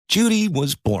Judy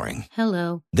was boring.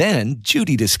 Hello. Then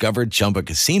Judy discovered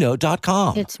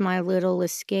ChumbaCasino.com. It's my little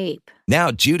escape. Now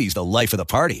Judy's the life of the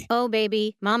party. Oh,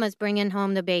 baby, mama's bringing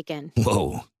home the bacon.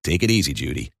 Whoa, take it easy,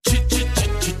 Judy.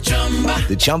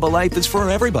 The Chumba life is for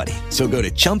everybody. So go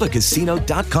to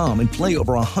ChumbaCasino.com and play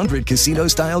over 100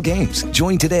 casino-style games.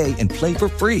 Join today and play for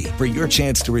free for your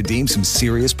chance to redeem some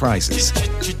serious prizes.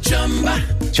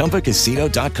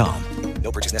 ChumbaCasino.com.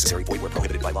 No purchase necessary. Void where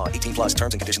prohibited by law. 18 plus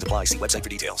terms and conditions apply. See website for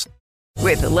details.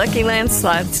 With the Lucky Land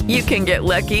Slots, you can get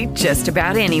lucky just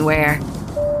about anywhere.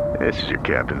 This is your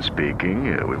captain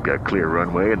speaking. We've got clear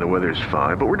runway and the weather's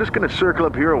fine, but we're just going to circle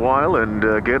up here a while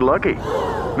and get lucky.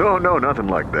 No, nothing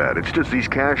like that. It's just these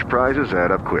cash prizes add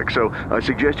up quick. So I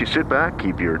suggest you sit back,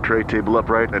 keep your tray table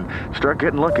upright, and start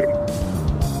getting lucky.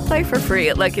 Play for free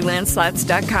at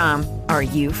LuckyLandSlots.com. Are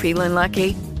you feeling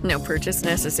lucky? No purchase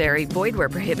necessary. Void where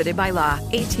prohibited by law.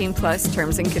 18 plus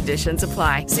terms and conditions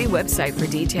apply. See website for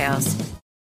details.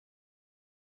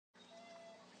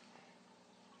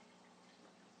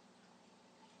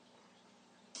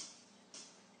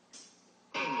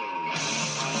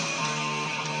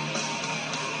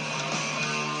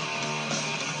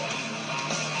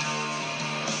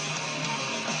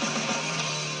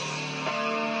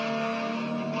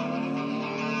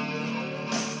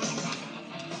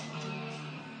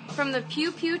 From the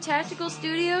Pew Pew Tactical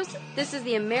Studios, this is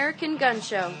the American Gun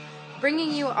Show,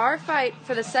 bringing you our fight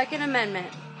for the Second Amendment.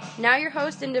 Now your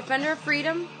host and defender of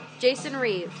freedom, Jason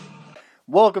Reeve.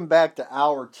 Welcome back to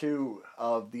Hour 2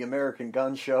 of the American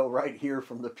Gun Show, right here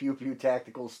from the Pew Pew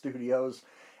Tactical Studios.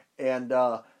 And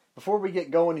before we get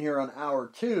going here on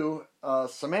Hour 2,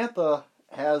 Samantha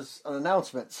has an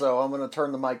announcement, so I'm going to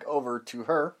turn the mic over to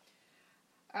her.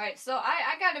 All right, so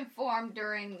I got informed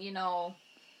during,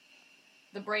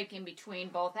 the break in between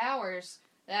both hours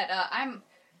that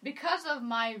because of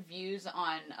my views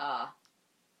on,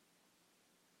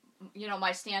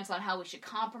 my stance on how we should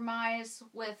compromise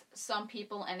with some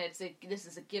people, and this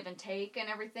is a give and take and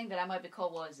everything, that I might be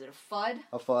called, what is it, a FUD?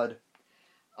 A FUD.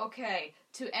 Okay,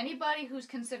 to anybody who's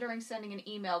considering sending an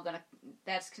email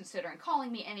that's considering calling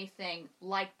me anything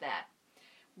like that,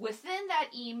 within that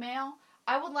email,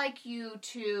 I would like you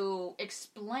to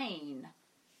explain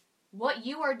what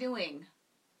you are doing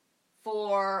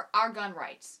for our gun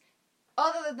rights,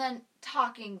 other than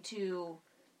talking to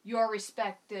your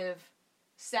respective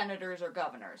senators or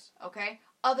governors, okay?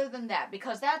 Other than that,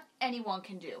 because that anyone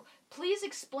can do. Please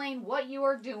explain what you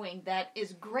are doing that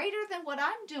is greater than what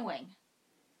I'm doing.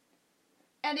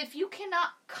 And if you cannot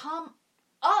come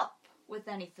up with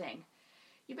anything,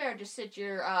 you better just sit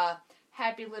your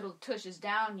happy little tushes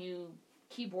down, you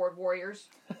keyboard warriors.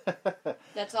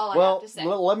 That's all I have to say.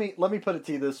 Well, let me put it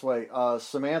to you this way.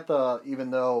 Samantha,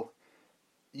 even though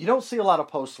you don't see a lot of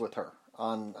posts with her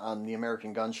on the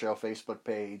American Gun Show Facebook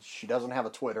page, she doesn't have a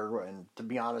Twitter, and to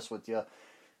be honest with you,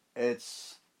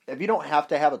 if you don't have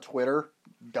to have a Twitter,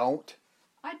 don't.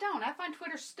 I don't. I find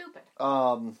Twitter stupid.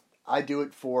 I do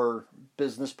it for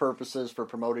business purposes, for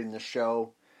promoting the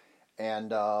show,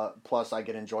 and plus I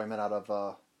get enjoyment out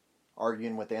of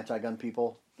arguing with anti-gun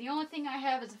people. The only thing I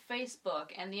have is a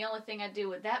Facebook, and the only thing I do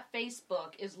with that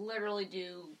Facebook is literally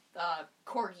do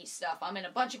corgi stuff. I'm in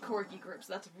a bunch of corgi groups.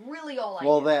 That's really all I do.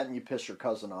 Well, that and you piss your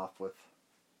cousin off with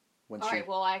when Alright,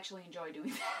 well, I actually enjoy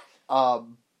doing that.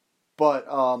 But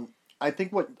I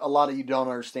think what a lot of you don't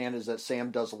understand is that Sam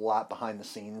does a lot behind the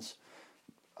scenes.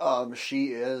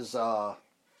 She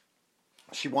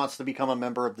wants to become a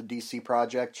member of the DC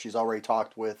Project. She's already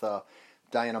talked with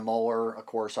Diana Muller. Of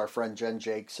course, our friend Jen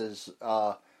Jakes is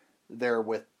there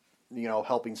with,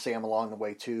 helping Sam along the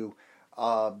way too.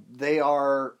 They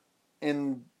are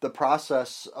in the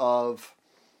process of,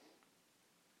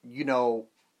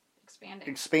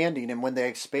 expanding. And when they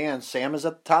expand, Sam is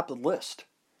at the top of the list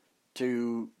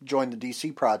to join the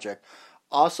DC Project.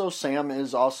 Also, Sam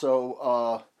is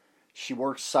she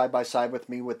works side by side with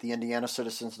me with the Indiana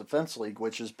Citizens Defense League,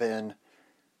 which has been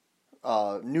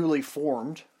newly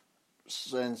formed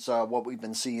since what we've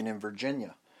been seeing in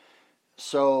Virginia.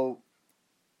 So,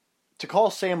 to call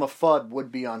Sam a FUD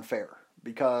would be unfair,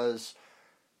 because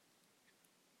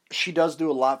she does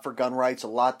do a lot for gun rights, a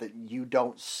lot that you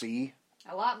don't see.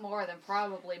 A lot more than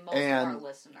probably most of our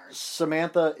listeners.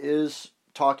 Samantha is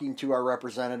talking to our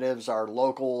representatives, our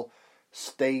local,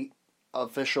 state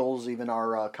officials, even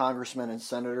our congressmen and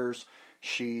senators.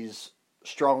 She's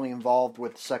strongly involved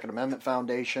with the Second Amendment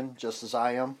Foundation, just as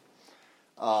I am.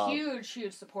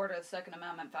 Huge supporter of the Second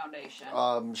Amendment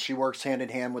Foundation. She works hand in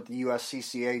hand with the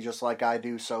USCCA just like I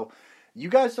do, so you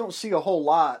guys don't see a whole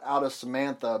lot out of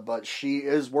Samantha, but she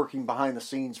is working behind the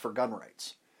scenes for gun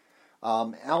rights.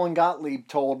 Alan Gottlieb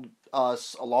told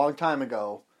us a long time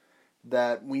ago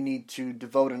that we need to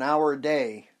devote an hour a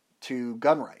day to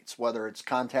gun rights, whether it's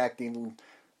contacting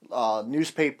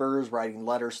newspapers, writing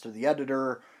letters to the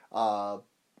editor,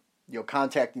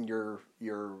 contacting your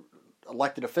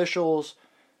elected officials,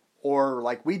 or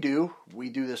like we do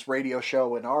this radio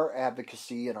show and our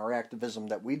advocacy and our activism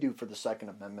that we do for the Second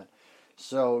Amendment.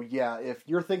 So yeah, if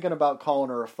you're thinking about calling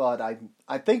her a FUD,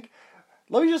 I think,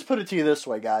 let me just put it to you this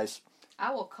way, guys.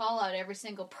 I will call out every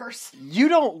single person. You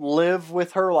don't live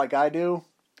with her like I do,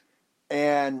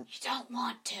 and You don't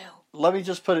want to. let me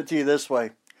just put it to you this way.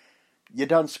 You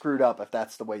done screwed up if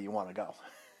that's the way you want to go.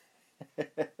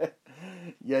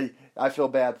 Yeah, I feel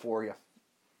bad for you.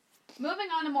 Moving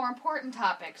on to more important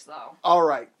topics, though. All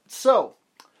right, so,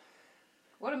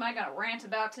 What am I going to rant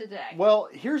about today? well,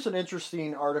 here's an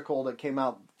interesting article that came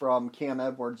out from Cam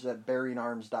Edwards at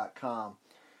bearingarms.com.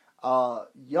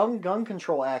 Young gun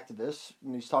control activists,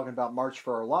 and he's talking about March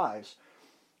for Our Lives,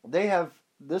 they have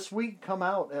this week come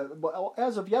out, well,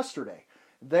 as of yesterday,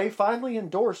 they finally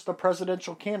endorsed a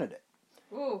presidential candidate.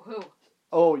 Ooh, who?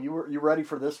 Oh, you ready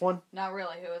for this one? Not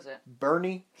really. Who is it?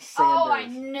 Bernie Sanders. Oh, I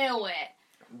knew it.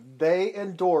 They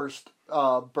endorsed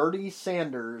Bernie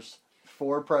Sanders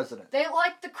for president. They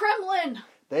like the Kremlin.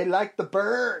 They like the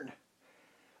burn.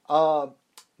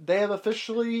 They have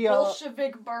officially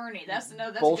Bolshevik Bernie. That's a good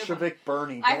one. Bolshevik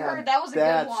Bernie. I heard that was a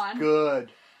good one. That's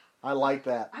good. I like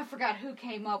that. I forgot who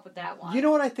came up with that one. You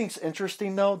know what I think's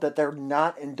interesting though? That they're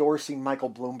not endorsing Michael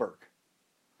Bloomberg.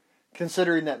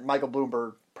 Considering that Michael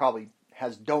Bloomberg probably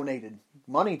has donated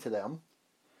money to them.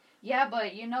 Yeah,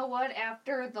 but you know what?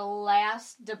 After the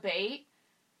last debate,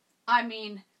 I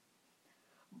mean,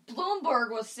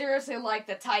 Bloomberg was seriously like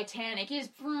the Titanic. He's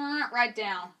right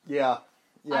down. Yeah.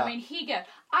 Yeah. I mean,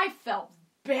 I felt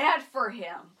bad for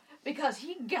him because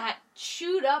he got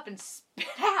chewed up and spit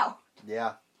out.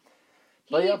 Yeah.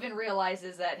 He even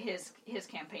realizes that his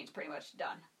campaign's pretty much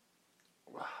done.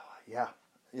 Yeah.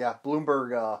 Yeah.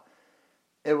 Bloomberg,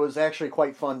 it was actually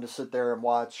quite fun to sit there and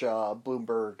watch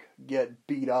Bloomberg get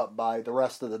beat up by the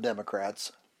rest of the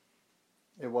Democrats.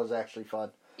 It was actually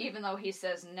fun. Even though he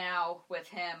says now, with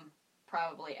him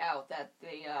probably out, that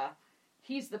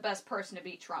he's the best person to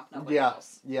beat Trump, nobody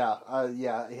else. Yeah.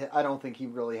 I don't think he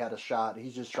really had a shot.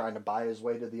 He's just trying to buy his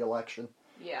way to the election.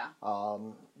 Yeah.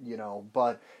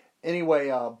 But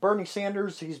anyway, Bernie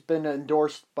Sanders, he's been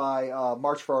endorsed by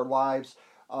March for Our Lives.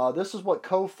 This is what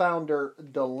co-founder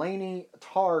Delaney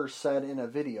Tarr said in a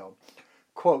video.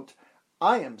 Quote,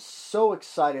 "I am so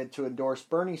excited to endorse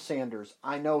Bernie Sanders.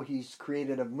 I know he's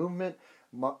created a movement.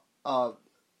 A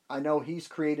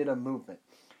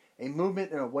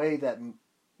movement in a way that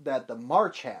the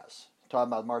March has." Talking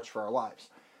about March for Our Lives.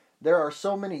 "There are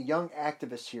so many young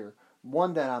activists here.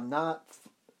 One that's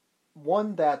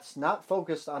not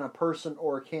focused on a person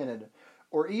or a candidate,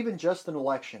 or even just an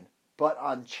election, but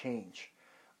on change.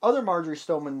 Other Marjorie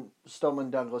Stoneman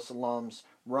Douglas alums,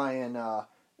 Ryan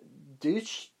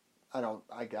Deitch, I don't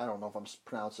know if I'm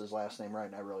pronouncing his last name right,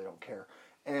 and I really don't care,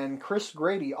 and Chris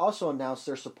Grady also announced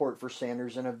their support for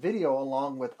Sanders in a video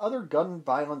along with other gun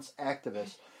violence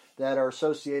activists that are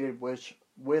associated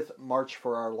with March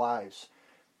for Our Lives.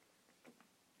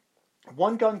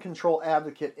 One gun control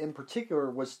advocate in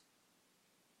particular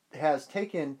has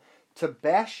taken to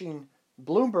bashing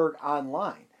Bloomberg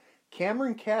online.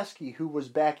 Cameron Kasky, who was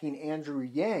backing Andrew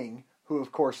Yang, who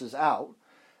of course is out,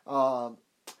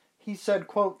 he said,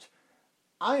 quote,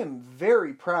 "I am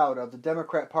very proud of the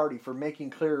Democrat Party for making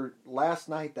clear last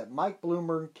night that Mike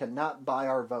Bloomberg cannot buy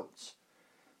our votes."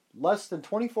 Less than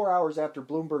 24 hours after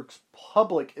Bloomberg's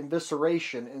public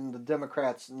evisceration in the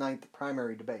Democrats' 9th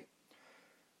primary debate.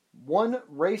 One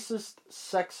racist,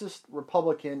 sexist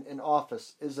Republican in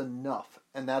office is enough.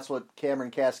 And that's what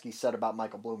Cameron Kasky said about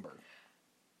Michael Bloomberg.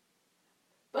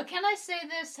 But can I say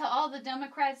this to all the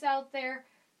Democrats out there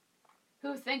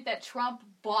who think that Trump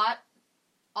bought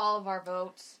all of our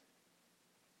votes?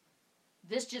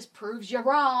 This just proves you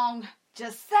wrong.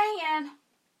 Just saying.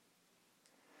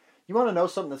 You want to know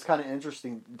something that's kind of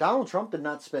interesting? Donald Trump did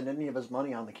not spend any of his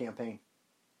money on the campaign.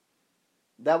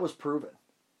 That was proven.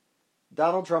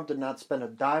 Donald Trump did not spend a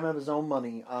dime of his own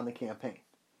money on the campaign.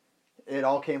 It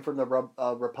all came from the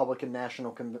Republican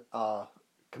National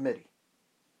Committee.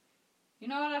 You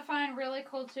know what I find really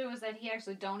cool, too, is that he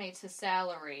actually donates his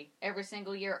salary every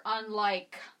single year,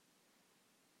 unlike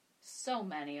so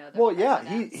many other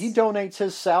presidents. He donates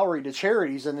his salary to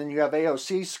charities, and then you have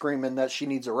AOC screaming that she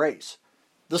needs a raise.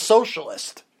 The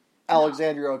socialist,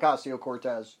 Alexandria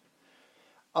Ocasio-Cortez.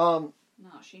 No,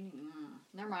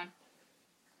 never mind.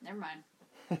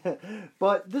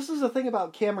 But this is the thing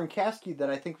about Cameron Kasky that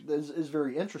I think is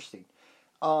very interesting.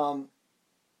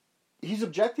 he's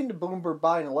objecting to Bloomberg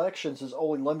buying elections is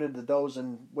only limited to those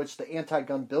in which the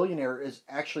anti-gun billionaire is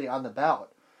actually on the ballot.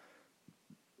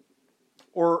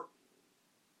 Or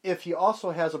if he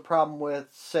also has a problem with,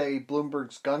 say,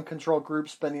 Bloomberg's gun control group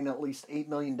spending at least $8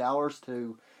 million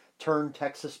to turn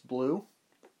Texas blue.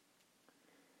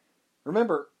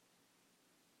 Remember,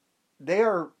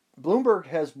 Bloomberg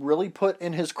has really put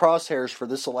in his crosshairs for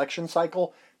this election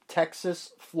cycle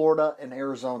Texas, Florida, and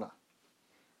Arizona.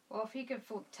 Well, if he can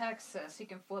flip Texas, he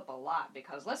can flip a lot,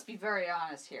 because let's be very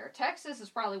honest here. Texas is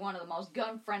probably one of the most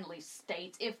gun-friendly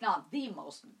states, if not the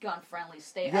most gun-friendly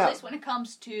state, at least when it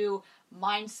comes to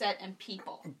mindset and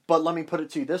people. But let me put it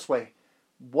to you this way.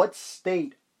 What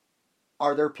state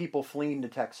are there people fleeing to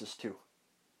Texas to?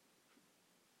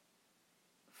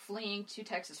 Fleeing to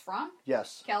Texas from?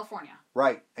 Yes. California.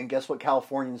 Right. And guess what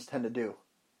Californians tend to do?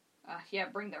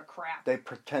 Bring their crap. They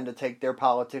pretend to take their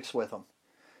politics with them.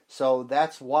 So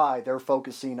that's why they're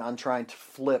focusing on trying to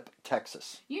flip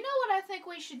Texas. You know what I think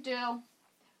we should do?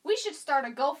 We should start a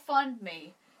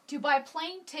GoFundMe to buy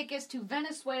plane tickets to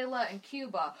Venezuela and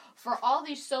Cuba for all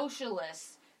these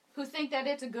socialists who think that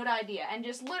it's a good idea. And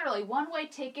just literally one-way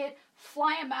ticket,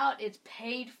 fly them out, it's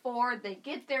paid for, they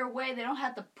get their way, they don't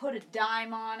have to put a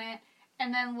dime on it.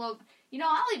 And then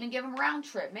I'll even give them a round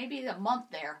trip, maybe a month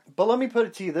there. But let me put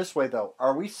it to you this way, though.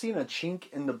 Are we seeing a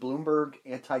chink in the Bloomberg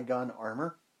anti-gun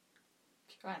armor?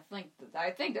 I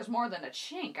think there's more than a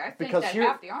chink. I think because that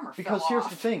half the armor fell off. Because here's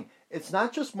the thing. It's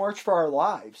not just March for Our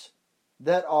Lives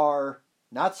that are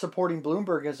not supporting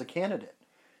Bloomberg as a candidate.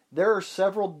 There are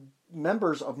several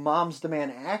members of Moms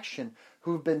Demand Action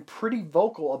who've been pretty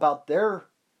vocal about their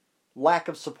lack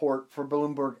of support for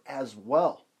Bloomberg as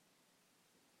well.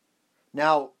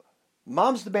 Now,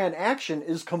 Moms Demand Action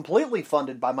is completely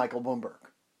funded by Michael Bloomberg.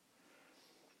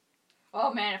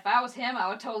 Oh man, if I was him, I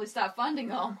would totally stop funding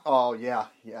them. Oh, yeah.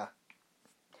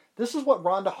 This is what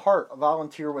Rhonda Hart, a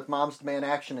volunteer with Moms Demand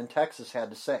Action in Texas, had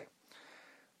to say.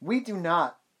 We do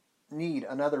not need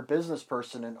another business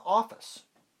person in office.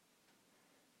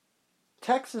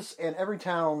 Texas and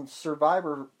Everytown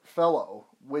Survivor Fellow,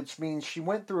 which means she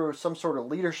went through some sort of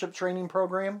leadership training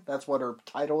program. That's what her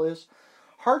title is.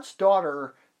 Hart's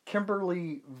daughter,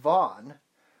 Kimberly Vaughn,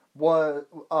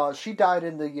 she died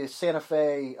in the Santa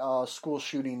Fe school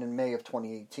shooting in May of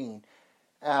 2018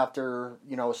 after,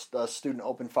 a student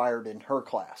opened fire in her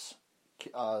class.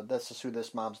 This is who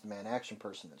this Moms Demand Action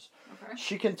person is. Okay.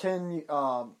 She continued,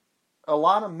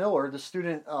 Alana Miller, the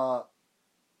student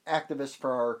activist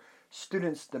for our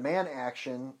Students Demand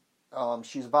Action,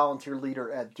 she's a volunteer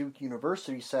leader at Duke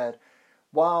University, said,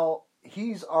 while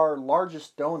he's our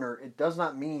largest donor, it does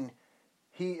not mean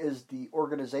he is the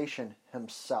organization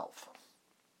himself.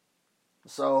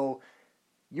 So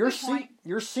you're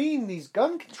seeing these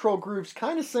gun control groups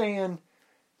kind of saying,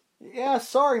 yeah,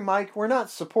 sorry, Mike, we're not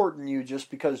supporting you just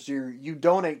because you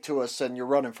donate to us and you're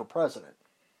running for president.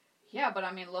 Yeah, but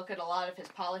I mean, look at a lot of his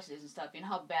policies and stuff. You know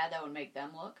how bad that would make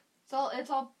them look? It's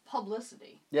all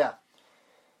publicity. Yeah.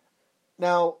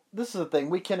 Now, this is the thing.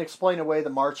 We can explain away the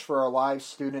March for Our Lives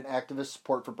student activist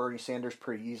support for Bernie Sanders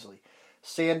pretty easily.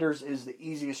 Sanders is the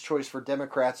easiest choice for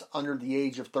Democrats under the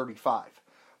age of 35.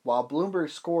 While Bloomberg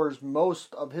scores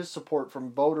most of his support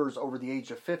from voters over the age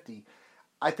of 50,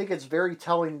 I think it's very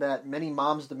telling that many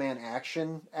Moms Demand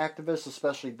Action activists,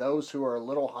 especially those who are a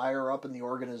little higher up in the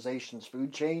organization's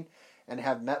food chain and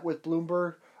have met with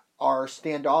Bloomberg, are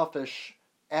standoffish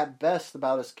at best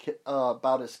about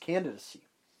his candidacy.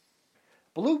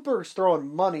 Bloomberg's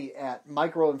throwing money at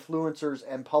micro-influencers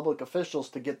and public officials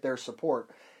to get their support,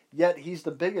 yet he's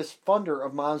the biggest funder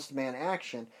of Moms Demand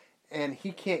Action, and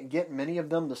he can't get many of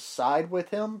them to side with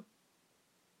him?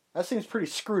 That seems pretty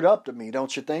screwed up to me,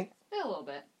 don't you think? Yeah, a little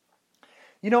bit.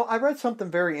 I read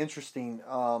something very interesting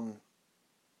about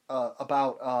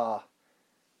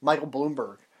Michael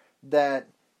Bloomberg, that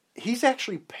he's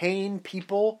actually paying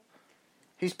people,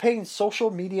 he's paying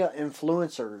social media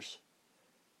influencers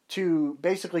to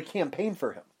basically campaign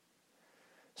for him.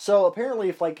 So apparently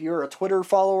if you're a Twitter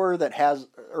follower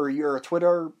or you're a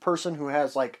Twitter person who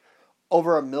has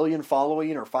over 1 million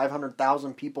following or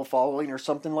 500,000 people following or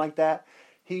something like that,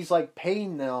 he's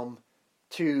paying them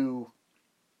to,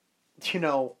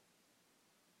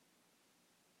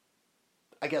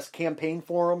 I guess campaign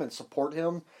for him and support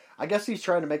him. I guess he's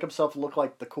trying to make himself look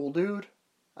like the cool dude.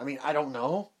 I mean, I don't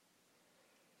know.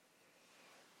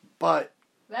 But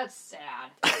that's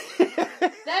sad.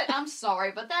 I'm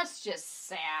sorry, but that's just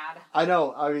sad. I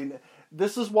know. I mean,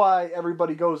 this is why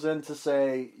everybody goes in to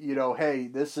say, hey,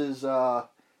 this is a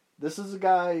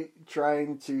guy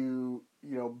trying to,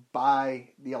 buy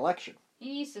the election.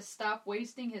 He needs to stop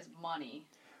wasting his money.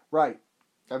 Right.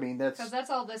 I mean, Because that's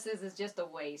all this is just a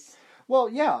waste. Well,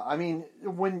 yeah. I mean,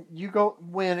 when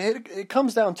it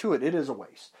comes down to it, it is a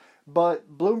waste.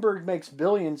 But Bloomberg makes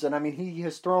billions, and I mean, he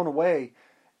has thrown away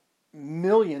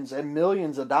millions and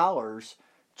millions of dollars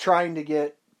trying to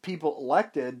get people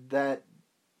elected that,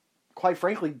 quite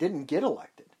frankly, didn't get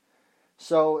elected.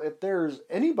 So if there's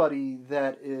anybody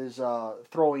that is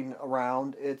throwing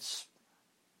around, it's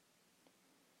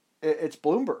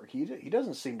Bloomberg. He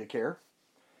doesn't seem to care.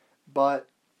 But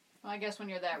well, I guess when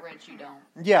you're that rich, you don't.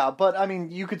 yeah, but I mean,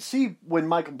 you could see when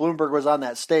Michael Bloomberg was on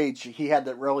that stage, he had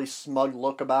that really smug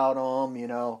look about him. You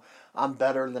know, I'm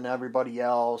better than everybody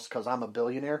else because I'm a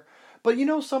billionaire. But you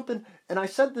know something, and I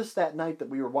said this that night that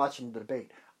we were watching the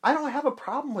debate, I don't have a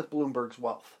problem with Bloomberg's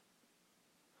wealth.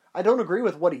 I don't agree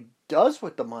with what he does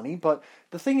with the money, but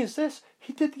the thing is this,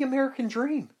 he did the American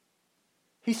dream.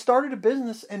 He started a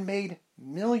business and made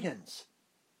millions.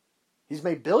 He's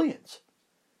made billions.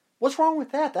 What's wrong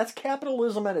with that? That's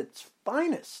capitalism at its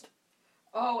finest.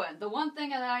 Oh, and the one thing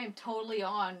that I am totally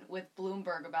on with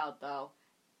Bloomberg about, though,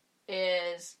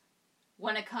 is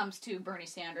when it comes to Bernie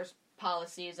Sanders'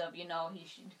 policies of,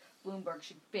 Bloomberg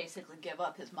should basically give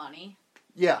up his money.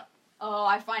 Yeah. Oh,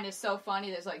 I find it so funny.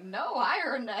 It's like, no, I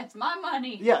earned that. It's my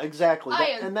money. Yeah, exactly.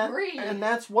 I agree. And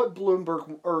that's what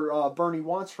Bloomberg or Bernie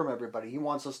wants from everybody. He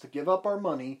wants us to give up our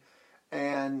money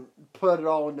and put it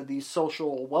all into these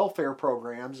social welfare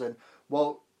programs. And,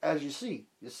 well, as you see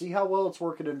how well it's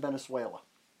working in Venezuela.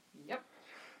 Yep.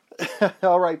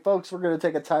 All right, folks, we're going to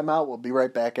take a time out. We'll be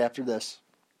right back after this.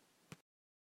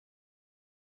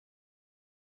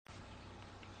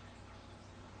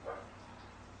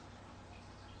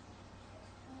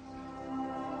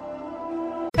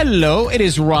 Hello, it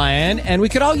is Ryan, and we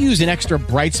could all use an extra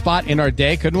bright spot in our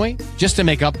day, couldn't we? Just to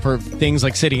make up for things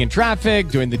like sitting in traffic,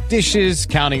 doing the dishes,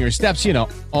 counting your steps,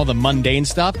 all the mundane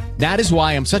stuff. That is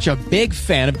why I'm such a big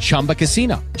fan of Chumba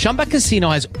Casino. Chumba Casino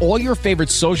has all your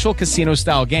favorite social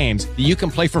casino-style games that you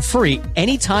can play for free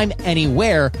anytime,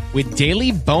 anywhere with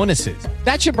daily bonuses.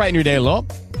 That should brighten your day a little.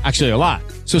 Actually, a lot.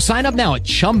 So sign up now at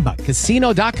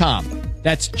ChumbaCasino.com.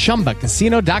 That's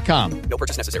ChumbaCasino.com. No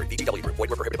purchase necessary. VGW Group. Void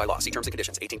where prohibited by law. See terms and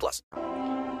conditions. 18+.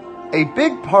 A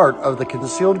big part of the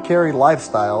concealed carry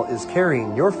lifestyle is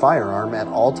carrying your firearm at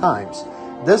all times.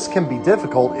 This can be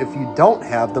difficult if you don't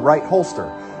have the right holster.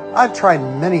 I've tried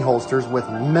many holsters with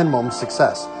minimum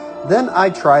success. Then I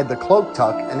tried the Cloak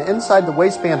Tuck, an inside the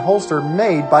waistband holster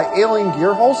made by Alien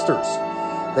Gear Holsters.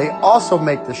 They also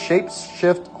make the Shape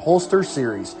Shift Holster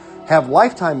series, have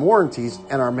lifetime warranties,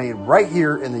 and are made right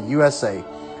here in the USA.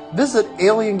 Visit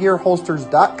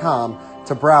aliengearholsters.com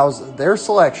to browse their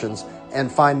selections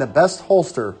and find the best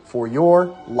holster for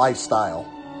your lifestyle.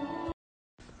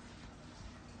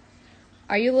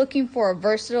 Are you looking for a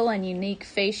versatile and unique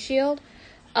face shield?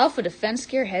 Alpha Defense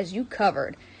Gear has you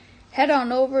covered. Head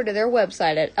on over to their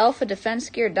website at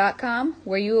alphadefensegear.com,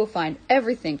 where you will find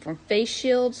everything from face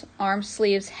shields, arm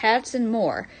sleeves, hats, and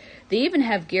more. They even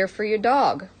have gear for your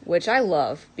dog, which I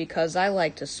love because I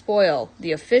like to spoil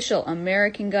the official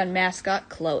American Gun mascot,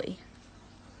 Chloe.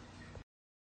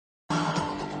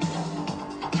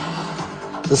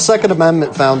 The Second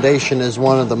Amendment Foundation is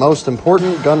one of the most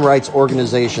important gun rights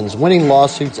organizations, winning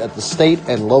lawsuits at the state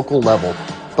and local level.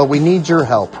 But we need your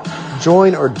help.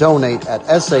 Join or donate at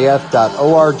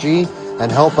saf.org and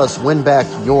help us win back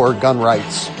your gun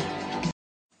rights.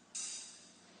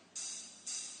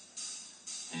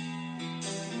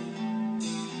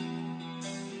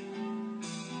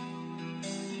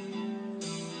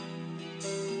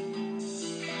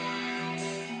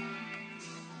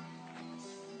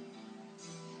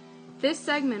 This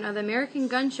segment of the American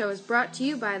Gun Show is brought to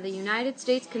you by the United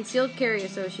States Concealed Carry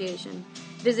Association.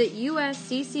 Visit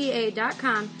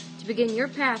uscca.com to begin your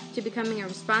path to becoming a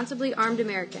responsibly armed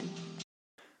American.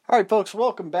 All right, folks,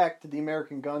 welcome back to the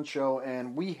American Gun Show,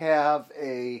 and we have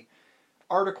a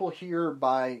article here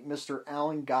by Mr.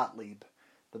 Alan Gottlieb,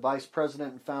 the Vice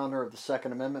President and founder of the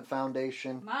Second Amendment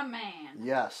Foundation. My man.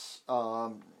 Yes,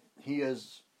 he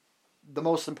is the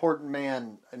most important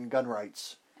man in gun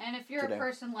rights. And if you're today. A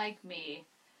person like me,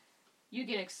 you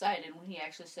get excited when he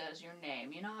actually says your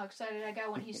name. You know how excited I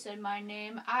got when he said my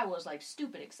name? I was like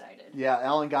stupid excited. Yeah,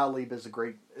 Alan Gottlieb is a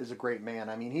great man.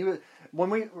 I mean, he was when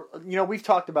we've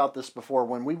talked about this before.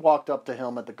 When we walked up to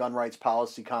him at the Gun Rights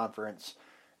Policy Conference,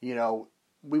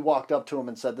 we walked up to him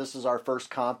and said, "This is our first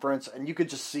conference," and you could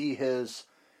just see his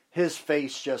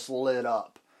face just lit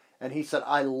up. And he said,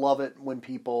 "I love it when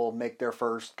people make their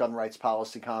first gun rights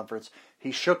policy conference." He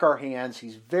shook our hands.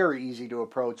 He's very easy to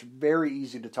approach, very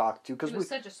easy to talk to. He was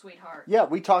such a sweetheart. Yeah,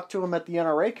 we talked to him at the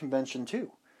NRA convention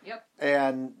too. Yep.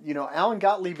 And, Alan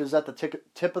Gottlieb is at the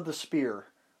tip of the spear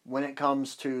when it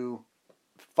comes to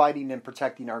fighting and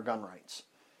protecting our gun rights.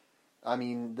 I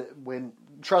mean,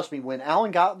 trust me, when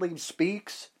Alan Gottlieb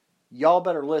speaks, y'all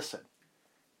better listen.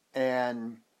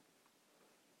 And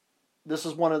this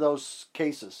is one of those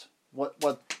cases. What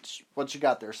you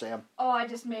got there, Sam? Oh, I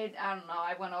don't know,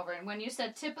 I went over, and when you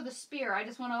said tip of the spear, I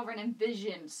just went over and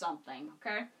envisioned something,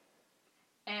 okay?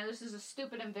 And this is a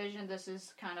stupid envision, this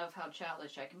is kind of how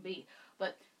childish I can be.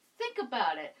 But think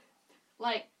about it.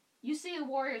 Like, you see the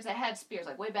warriors that had spears,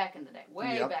 like way back in the day,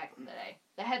 back in the day.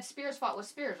 That had spears, fought with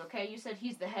spears, okay? You said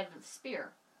he's the head of the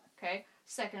spear, okay?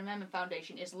 Second Amendment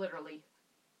Foundation is literally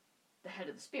the head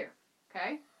of the spear,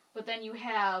 okay? But then you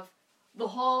have the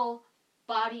whole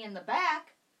body in the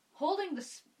back holding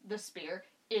the spear.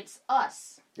 It's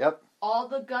us. Yep. All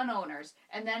the gun owners.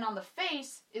 And then on the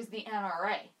face is the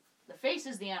NRA. The face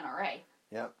is the NRA.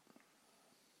 Yep.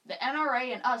 The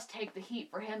NRA and us take the heat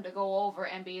for him to go over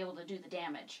and be able to do the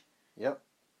damage. Yep.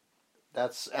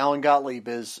 That's Alan Gottlieb.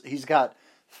 He's got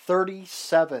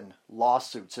 37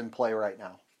 lawsuits in play right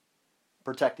now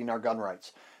protecting our gun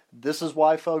rights. This is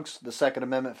why, folks, the Second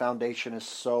Amendment Foundation is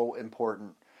so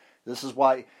important. This is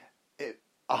why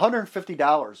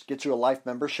 $150 gets you a life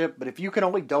membership, but if you can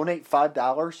only donate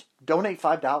 $5, donate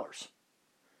 $5.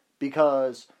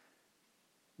 Because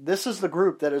this is the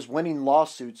group that is winning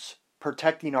lawsuits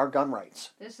protecting our gun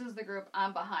rights. This is the group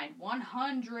I'm behind.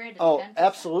 110%. Oh,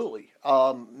 absolutely.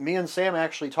 Me and Sam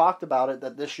actually talked about it,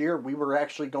 that this year we were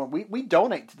actually we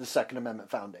donate to the Second Amendment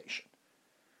Foundation.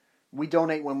 We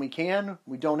donate when we can.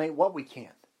 We donate what we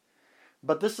can.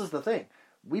 But this is the thing.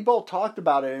 We both talked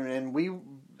about it, and we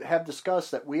have discussed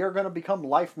that we are going to become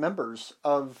life members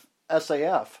of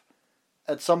SAF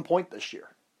at some point this year.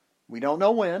 We don't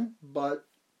know when, but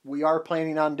we are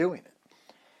planning on doing it.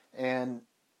 And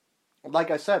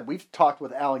like I said, we've talked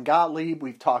with Alan Gottlieb.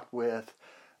 We've talked with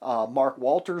Mark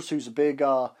Walters, who's a big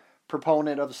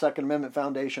proponent of the Second Amendment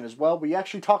Foundation as well. We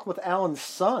actually talked with Alan's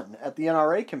son at the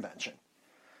NRA convention.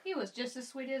 He was just as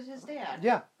sweet as his dad.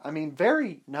 Yeah, I mean,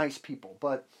 very nice people.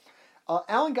 But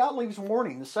Alan Gottlieb's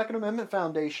warning, the Second Amendment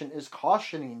Foundation is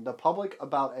cautioning the public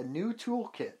about a new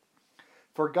toolkit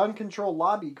for gun control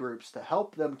lobby groups to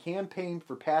help them campaign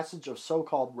for passage of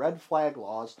so-called red flag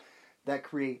laws that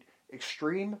create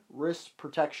extreme risk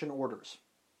protection orders.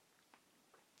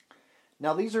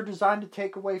 Now, these are designed to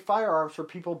take away firearms from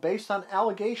people based on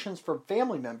allegations from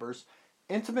family members,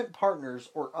 intimate partners,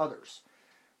 or others,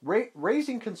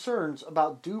 raising concerns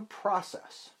about due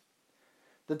process.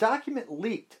 The document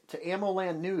leaked to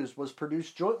AmmoLand News was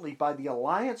produced jointly by the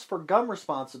Alliance for Gun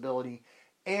Responsibility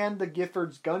and the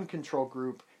Giffords Gun Control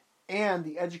Group and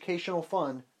the Educational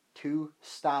Fund to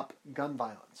Stop Gun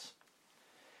Violence.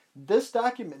 This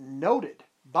document, noted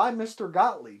by Mr.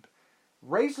 Gottlieb,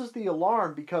 raises the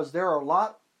alarm because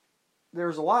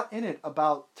there's a lot in it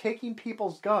about taking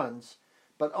people's guns,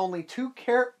 but only two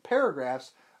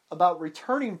paragraphs about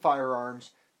returning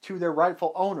firearms to their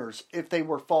rightful owners if they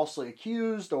were falsely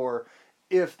accused or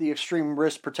if the extreme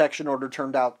risk protection order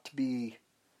turned out to be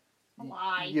a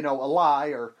lie. A lie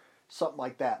or something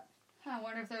like that. I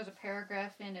wonder if there's a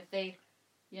paragraph in if they,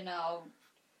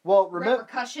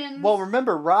 repercussions. Well,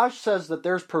 remember, Raj says that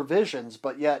there's provisions,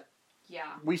 but yet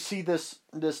we see this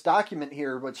document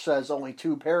here which says only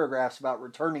 2 paragraphs about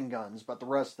returning guns, but the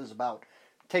rest is about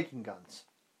taking guns.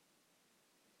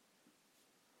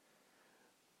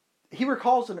 He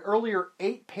recalls an earlier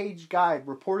 8-page guide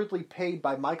reportedly paid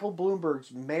by Michael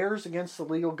Bloomberg's Mayors Against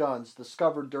Illegal Guns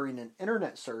discovered during an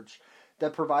internet search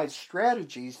that provides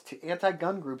strategies to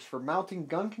anti-gun groups for mounting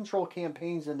gun control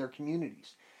campaigns in their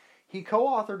communities. He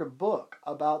co-authored a book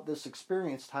about this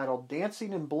experience titled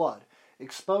Dancing in Blood,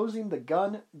 Exposing the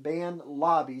Gun Ban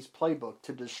Lobby's Playbook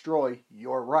to Destroy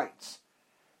Your Rights.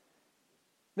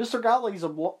 Mr. Gottlieb's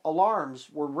alarms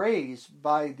were raised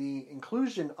by the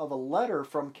inclusion of a letter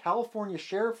from California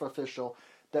sheriff official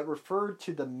that referred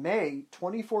to the May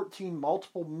 2014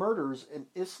 multiple murders in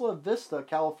Isla Vista,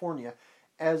 California,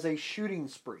 as a shooting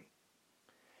spree.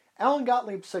 Alan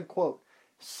Gottlieb said, quote,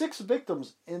 6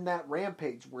 victims in that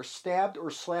rampage were stabbed or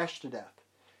slashed to death.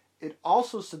 It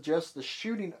also suggests the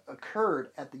shooting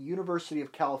occurred at the University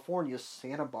of California's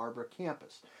Santa Barbara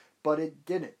campus, but it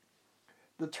didn't.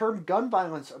 The term gun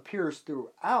violence appears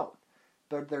throughout,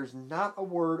 but there's not a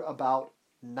word about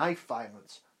knife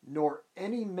violence, nor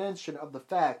any mention of the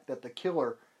fact that the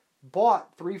killer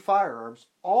bought 3 firearms,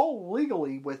 all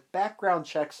legally with background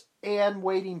checks and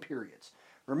waiting periods.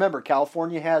 Remember,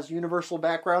 California has universal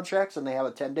background checks, and they have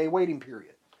a 10-day waiting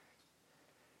period.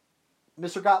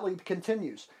 Mr. Gottlieb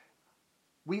continues,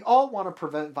 we all want to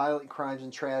prevent violent crimes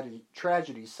and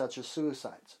tragedies such as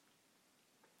suicides.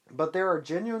 but there are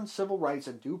genuine civil rights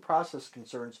and due process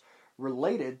concerns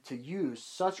related to use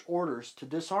such orders to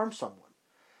disarm someone,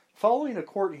 following a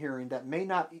court hearing that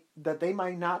they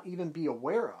might not even be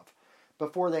aware of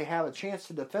before they have a chance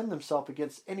to defend themselves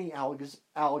against any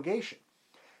allegation.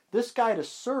 This guide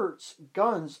asserts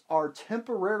guns are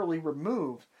temporarily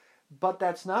removed, but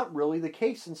that's not really the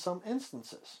case in some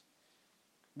instances.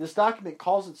 This document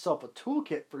calls itself a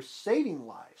toolkit for saving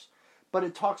lives, but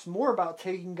it talks more about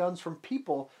taking guns from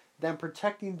people than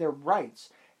protecting their rights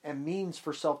and means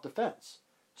for self-defense.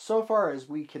 So far as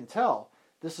we can tell,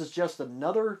 this is just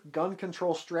another gun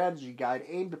control strategy guide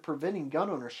aimed at preventing gun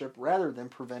ownership rather than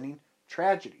preventing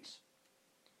tragedies.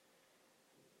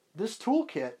 This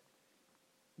toolkit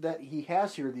that he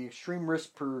has here, the Extreme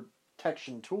Risk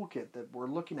Protection Toolkit that we're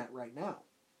looking at right now.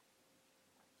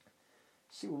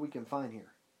 Let's see what we can find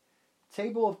here.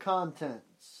 Table of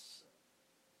contents.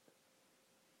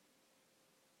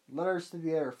 Letters to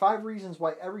the editor. 5 reasons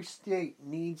why every state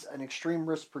needs an extreme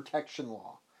risk protection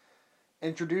law.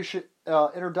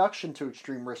 Introduction to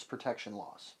extreme risk protection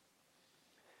laws.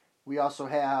 We also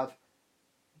have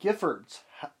Giffords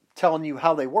telling you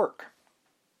how they work.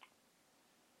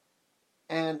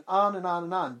 And on and on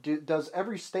and on. Does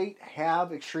every state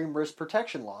have extreme risk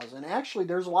protection laws? And actually,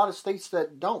 there's a lot of states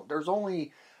that don't. There's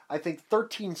only, I think,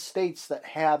 13 states that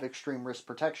have extreme risk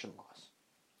protection laws.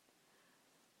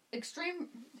 Extreme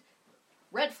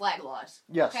red flag laws.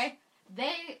 Yes. Okay?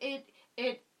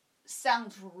 It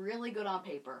sounds really good on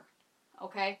paper.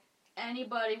 Okay?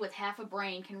 Anybody with half a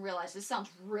brain can realize this sounds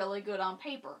really good on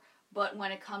paper. But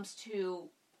when it comes to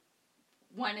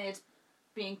when it's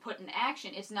being put in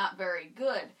action, it's not very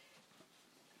good.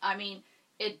 I mean,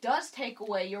 it does take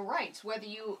away your rights, whether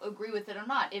you agree with it or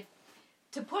not.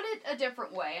 To put it a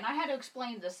different way, and I had to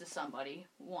explain this to somebody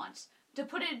once. To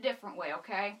put it a different way,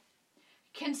 okay?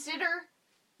 Consider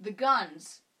the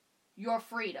guns your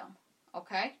freedom,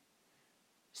 okay?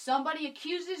 Somebody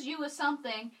accuses you of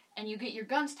something, and you get your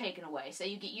guns taken away. Say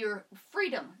you get your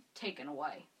freedom taken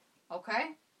away,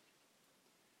 okay?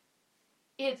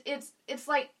 It's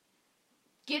like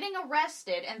getting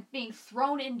arrested and being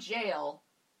thrown in jail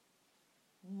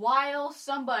while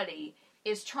somebody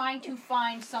is trying to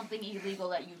find something illegal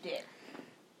that you did.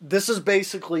 This is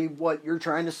basically what you're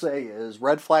trying to say is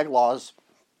red flag laws.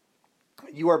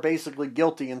 You are basically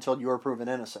guilty until you are proven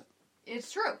innocent.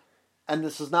 It's true. And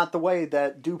this is not the way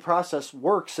that due process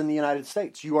works in the United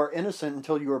States. You are innocent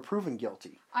until you are proven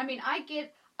guilty. I mean, I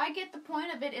get the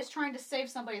point of it is trying to save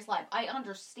somebody's life. I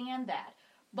understand that.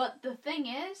 But the thing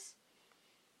is,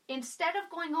 instead of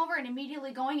going over and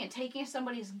immediately going and taking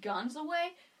somebody's guns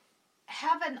away,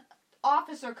 have an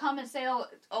officer come and say, oh,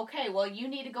 okay, well, you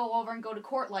need to go over and go to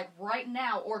court like right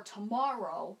now or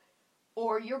tomorrow,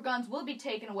 or your guns will be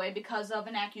taken away because of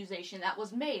an accusation that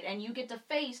was made, and you get to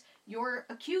face your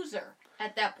accuser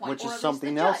at that point. Which is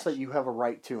something else that you have a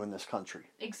right to in this country.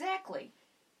 Exactly.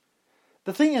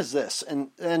 The thing is this,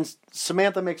 and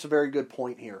Samantha makes a very good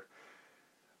point here.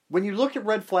 When you look at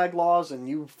red flag laws and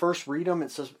you first read them, it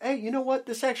says, hey, you know what?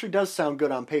 This actually does sound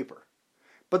good on paper.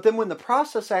 But then when the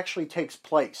process actually takes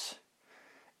place,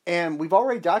 and we've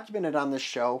already documented on this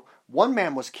show, one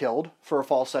man was killed for a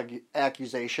false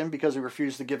accusation because he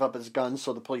refused to give up his gun,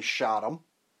 so the police shot him.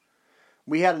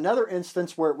 We had another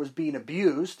instance where it was being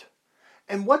abused.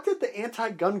 And what did the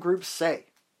anti-gun groups say?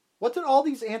 What did all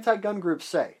these anti-gun groups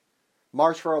say?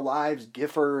 March for Our Lives,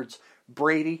 Giffords,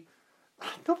 Brady.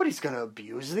 Nobody's going to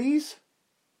abuse these.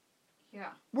 Yeah.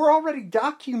 We're already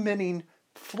documenting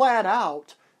flat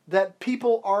out that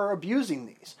people are abusing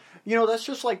these. You know, that's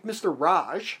just like Mr.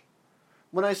 Raj.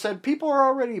 When I said people are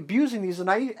already abusing these,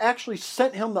 and I actually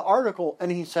sent him the article,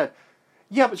 and he said,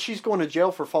 yeah, but she's going to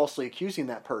jail for falsely accusing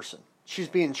that person. She's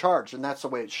being charged, and that's the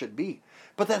way it should be.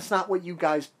 But that's not what you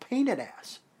guys paint it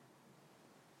as.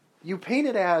 You paint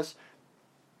it as,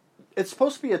 it's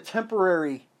supposed to be a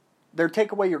temporary, they're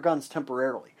take away your guns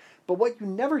temporarily. But what you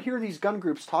never hear these gun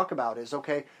groups talk about is,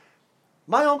 okay,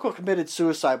 my uncle committed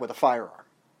suicide with a firearm.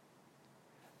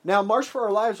 Now, March for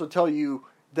Our Lives would tell you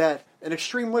that an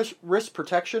extreme risk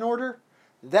protection order,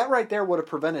 that right there would have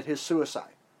prevented his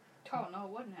suicide. Oh, no, it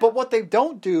wouldn't have. But what they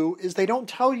don't do is they don't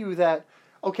tell you that,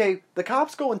 okay, the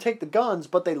cops go and take the guns,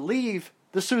 but they leave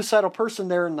the suicidal person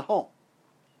there in the home.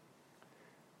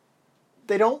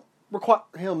 They don't require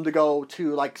him to go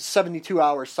to like 72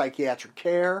 hours psychiatric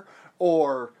care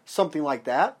or something like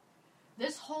that.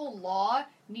 This whole law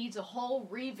needs a whole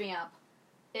revamp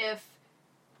if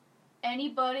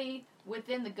anybody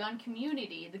within the gun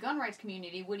community, the gun rights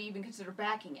community, would even consider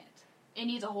backing it. It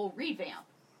needs a whole revamp.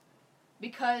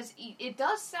 Because it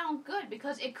does sound good,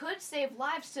 because it could save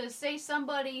lives to say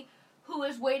somebody who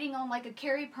is waiting on like a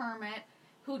carry permit,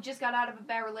 who just got out of a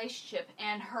bad relationship,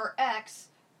 and her ex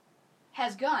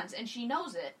has guns, and she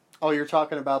knows it. Oh, you're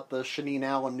talking about the Shanine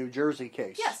Allen, New Jersey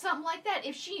case. Yeah, something like that.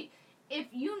 If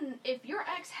your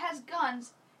ex has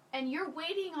guns, and you're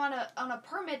waiting on a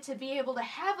permit to be able to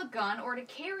have a gun or to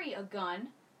carry a gun,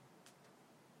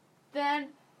 then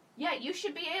yeah, you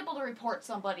should be able to report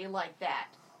somebody like that.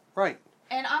 Right.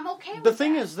 And I'm okay with that. The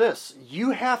thing is this,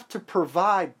 you have to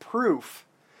provide proof.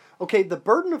 Okay, the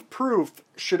burden of proof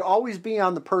should always be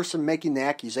on the person making the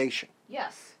accusation.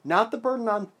 Yes. Not the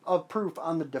burden of proof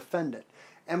on the defendant.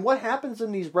 And what happens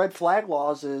in these red flag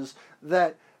laws is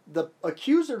that the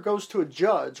accuser goes to a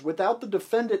judge without the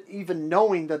defendant even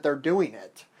knowing that they're doing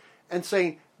it and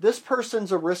saying, this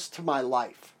person's a risk to my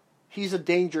life. He's a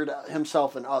danger to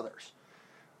himself and others.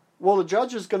 Well, the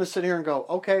judge is going to sit here and go,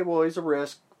 okay, well, he's a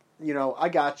risk. You know, I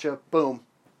got you. Boom.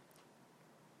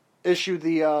 Issue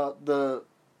the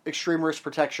extreme risk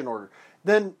protection order.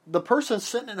 Then the person's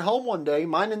sitting at home one day,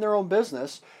 minding their own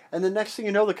business, and the next thing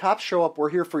you know, the cops show up, we're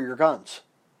here for your guns.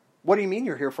 What do you mean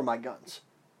you're here for my guns?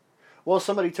 Well,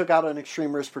 somebody took out an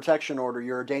extreme risk protection order,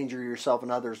 you're a danger to yourself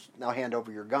and others, now hand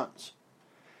over your guns.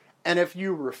 And if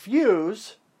you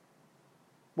refuse,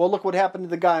 well, look what happened to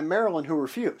the guy in Maryland who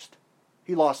refused.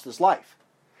 He lost his life.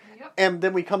 Yep. And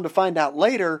then we come to find out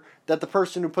later that the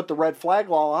person who put the red flag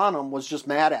law on him was just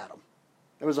mad at him.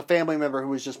 It was a family member who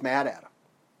was just mad at him.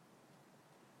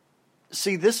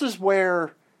 See, this is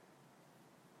where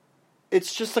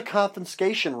it's just a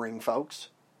confiscation ring, folks.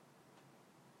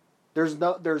 There's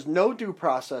no due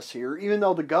process here, even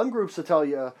though the gun groups will tell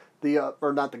you,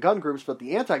 or not the gun groups, but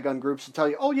the anti-gun groups will tell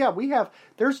you, oh yeah,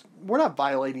 we're not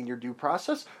violating your due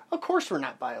process. Of course we're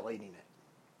not violating it.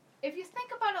 If you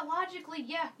think about it logically,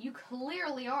 yeah, you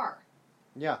clearly are.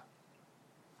 Yeah.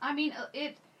 I mean,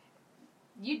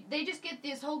 they just get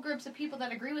these whole groups of people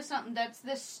that agree with something that's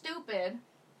this stupid,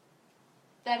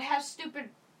 that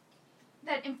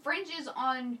infringes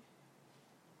on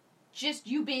just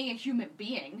you being a human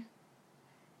being.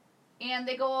 And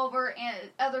they go over, and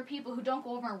other people who don't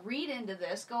go over and read into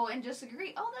this go and just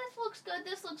agree, oh,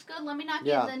 this looks good, let me not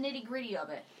get the nitty-gritty of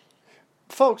it.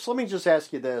 Folks, let me just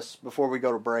ask you this before we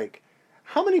go to break.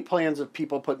 How many plans have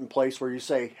people put in place where you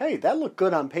say, hey, that looked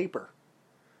good on paper?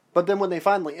 But then when they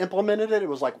finally implemented it, it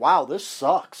was like, wow, this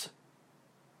sucks.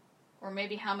 Or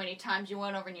maybe how many times you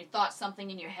went over and you thought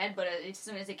something in your head, but as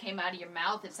soon as it came out of your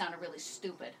mouth, it sounded really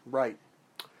stupid. Right.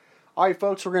 All right,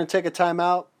 folks, we're going to take a time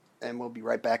out, and we'll be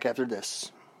right back after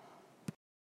this.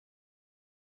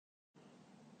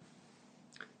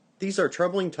 These are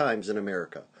troubling times in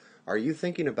America. Are you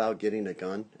thinking about getting a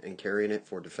gun and carrying it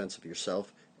for defense of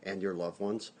yourself and your loved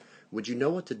ones? Would you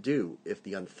know what to do if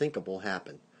the unthinkable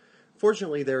happened?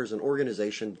 Fortunately, there is an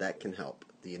organization that can help,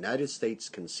 the United States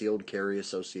Concealed Carry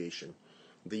Association,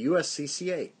 the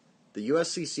USCCA. The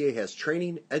USCCA has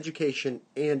training, education,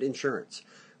 and insurance.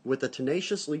 With a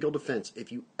tenacious legal defense,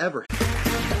 if you ever...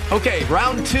 Okay,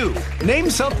 round two. Name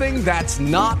something that's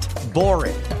not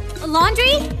boring. A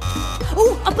laundry?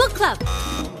 Ooh, a book club.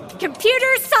 Computer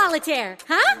solitaire,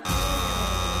 huh?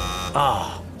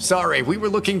 Ah, oh, sorry, we were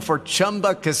looking for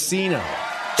Chumba Casino.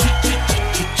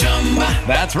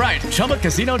 That's right,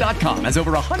 ChumbaCasino.com has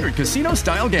over 100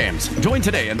 casino-style games. Join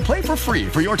today and play for free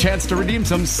for your chance to redeem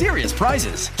some serious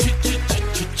prizes.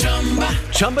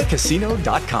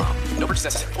 ChumbaCasino.com. No purchase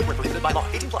necessary. Void where prohibited by law.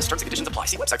 18+ terms and conditions apply.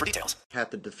 See website for details. Have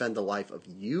to defend the life of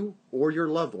you or your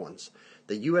loved ones.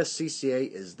 The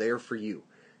USCCA is there for you.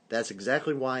 That's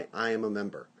exactly why I am a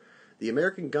member. The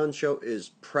American Gun Show is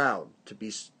proud to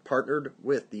be partnered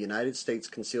with the United States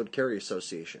Concealed Carry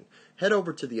Association. Head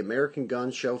over to the American Gun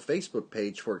Show Facebook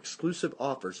page for exclusive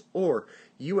offers or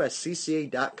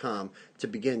uscca.com to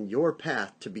begin your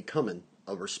path to becoming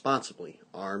a responsibly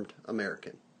armed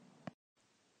American.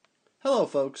 Hello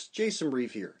folks, Jason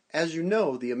Reeve here. As you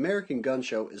know, the American Gun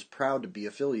Show is proud to be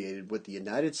affiliated with the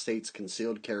United States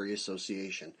Concealed Carry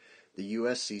Association, the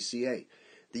USCCA.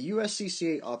 The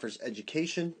USCCA offers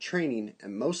education, training,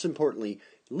 and most importantly,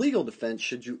 legal defense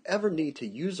should you ever need to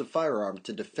use a firearm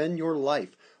to defend your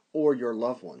life or your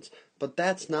loved ones. But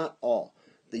that's not all.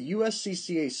 The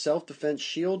USCCA Self-Defense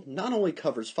Shield not only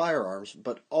covers firearms,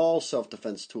 but all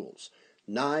self-defense tools.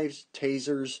 Knives,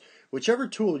 tasers, whichever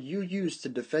tool you use to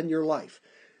defend your life.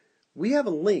 We have a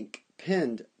link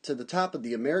pinned to the top of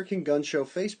the American Gun Show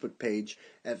Facebook page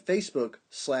at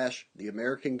Facebook/The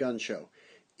American Gun Show.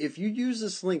 If you use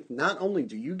this link, not only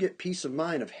do you get peace of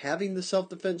mind of having the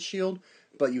self-defense shield,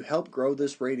 but you help grow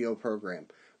this radio program.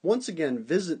 Once again,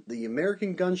 visit the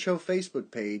American Gun Show Facebook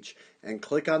page and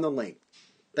click on the link.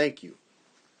 Thank you.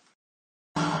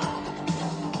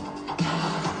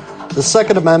 The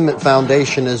Second Amendment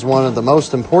Foundation is one of the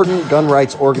most important gun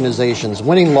rights organizations,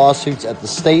 winning lawsuits at the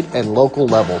state and local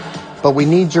level. But we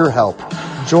need your help.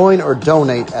 Join or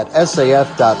donate at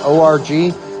saf.org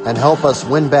and help us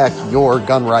win back your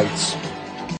gun rights.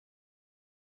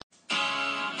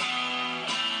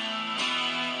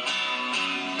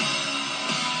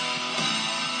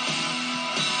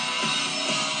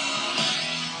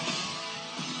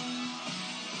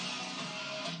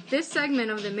 This segment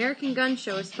of the American Gun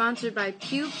Show is sponsored by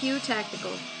Pew Pew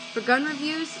Tactical. For gun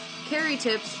reviews, carry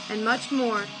tips, and much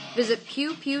more, visit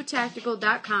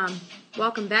pewpewtactical.com.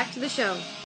 Welcome back to the show.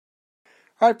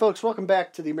 All right, folks, welcome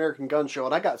back to the American Gun Show.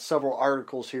 And I got several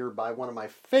articles here by one of my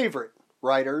favorite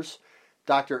writers,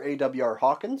 Dr. A.W.R.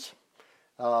 Hawkins,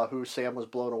 who Sam was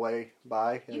blown away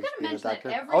by. You gotta mention that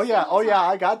every Oh yeah, single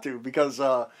time. I got to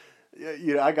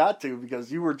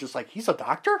because you were just like, he's a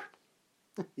doctor.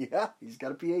 Yeah, he's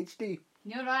got a PhD.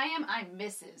 You know what I am? I'm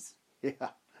Mrs. Yeah.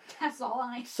 That's all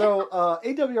I am. So,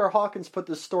 A.W.R. Hawkins put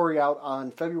this story out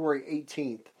on February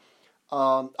 18th.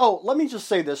 Let me just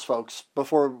say this, folks,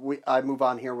 before I move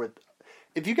on here with...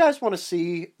 If you guys want to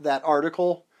see that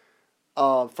article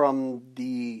from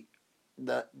the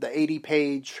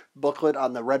 80-page booklet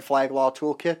on the Red Flag Law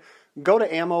Toolkit, go to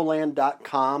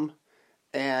ammoland.com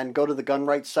and go to the gun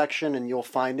rights section, and you'll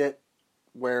find it,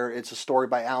 where it's a story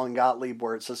by Alan Gottlieb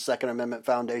where it says Second Amendment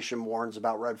Foundation warns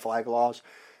about red flag laws.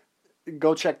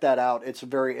 Go check that out. It's a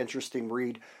very interesting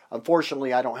read.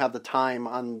 Unfortunately, I don't have the time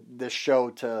on this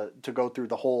show to go through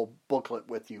the whole booklet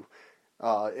with you.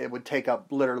 It would take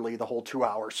up literally the whole 2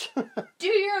 hours. Do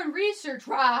your own research,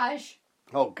 Raj.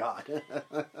 Oh, God.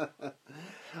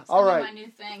 All right. My new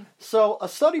thing. So, a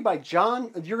study by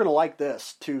John... You're going to like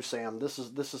this, too, Sam. This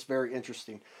is very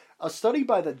interesting. A study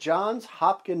by the Johns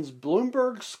Hopkins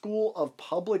Bloomberg School of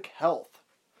Public Health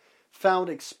found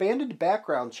expanded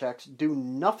background checks do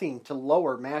nothing to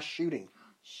lower mass shooting.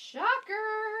 Shocker!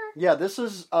 Yeah, this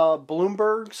is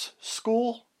Bloomberg's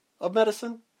School of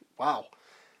Medicine. Wow,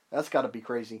 that's got to be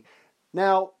crazy.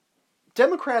 Now,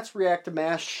 Democrats react to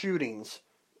mass shootings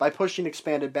by pushing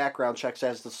expanded background checks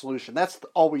as the solution. That's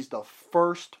always the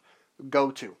first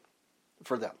go-to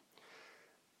for them.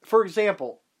 For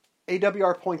example,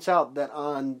 AWR points out that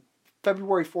on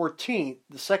February 14th,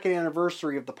 the second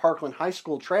anniversary of the Parkland High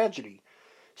School tragedy,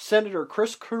 Senator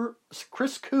Chris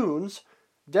Coons,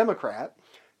 Democrat,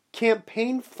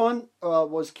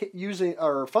 was using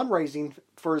fundraising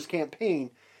for his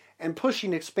campaign and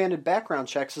pushing expanded background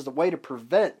checks as a way to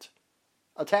prevent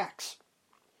attacks.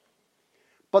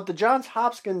 But the Johns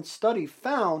Hopkins study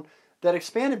found that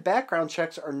expanded background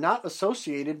checks are not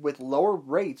associated with lower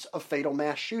rates of fatal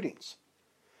mass shootings.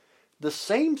 The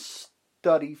same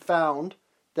study found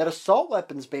that assault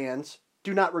weapons bans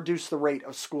do not reduce the rate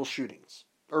of school shootings,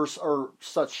 or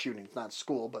such shootings, not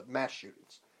school, but mass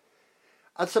shootings.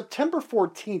 On September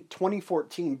 14,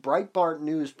 2014, Breitbart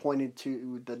News pointed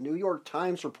to the New York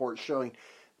Times report showing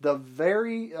the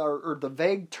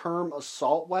vague term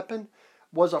assault weapon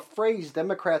was a phrase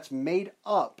Democrats made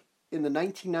up in the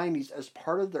 1990s as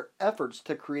part of their efforts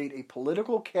to create a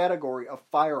political category of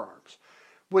firearms,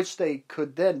 which they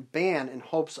could then ban in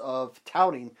hopes of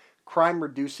touting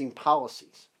crime-reducing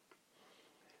policies.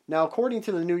 Now, according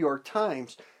to the New York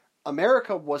Times,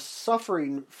 America was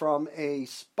suffering from a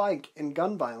spike in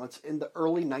gun violence in the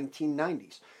early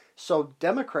 1990s. So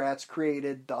Democrats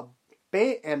created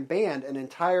and banned an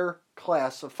entire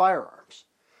class of firearms.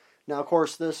 Now, of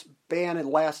course, this ban had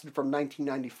lasted from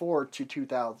 1994 to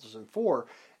 2004,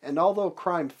 and although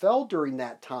crime fell during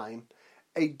that time,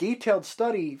 a detailed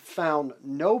study found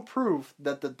no proof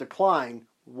that the decline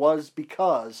was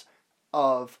because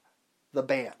of the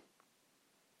ban.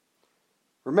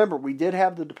 Remember, we did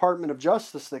have the Department of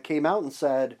Justice that came out and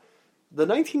said the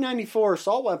 1994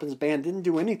 assault weapons ban didn't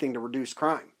do anything to reduce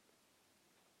crime.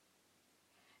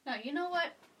 Now, you know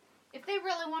what? If they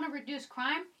really want to reduce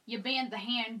crime, you ban the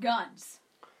handguns.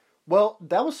 Well,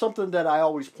 that was something that I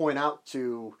always point out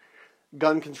to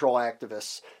gun control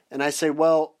activists. And I say,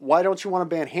 well, why don't you want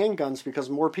to ban handguns? Because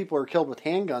more people are killed with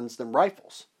handguns than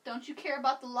rifles. Don't you care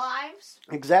about the lives?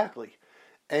 Exactly.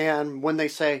 And when they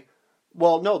say,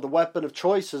 well, no, the weapon of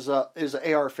choice is an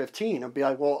AR-15, I'd be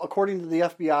like, well, according to the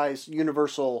FBI's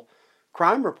Universal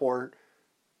Crime Report,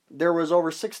 there was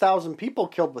over 6,000 people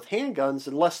killed with handguns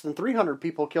and less than 300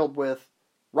 people killed with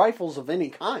rifles of any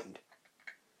kind.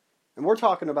 And we're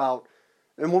talking about,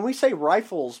 and when we say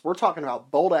rifles, we're talking about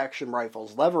bolt-action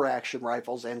rifles, lever-action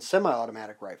rifles, and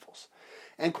semi-automatic rifles.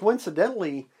 And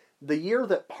coincidentally, the year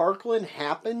that Parkland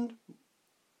happened,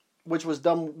 which was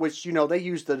done, which, you know, they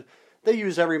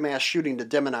use every mass shooting to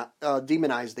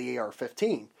demonize the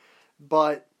AR-15.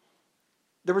 But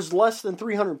there was less than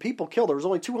 300 people killed. There was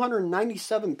only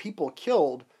 297 people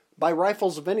killed by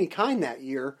rifles of any kind that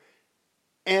year,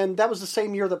 and that was the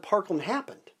same year that Parkland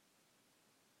happened.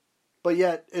 But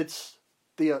yet, it's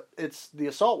the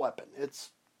assault weapon.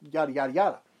 It's yada, yada,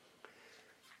 yada.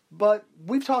 But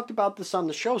we've talked about this on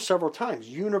the show several times.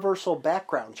 Universal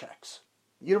background checks.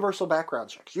 Universal background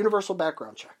checks. Universal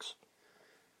background checks.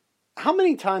 How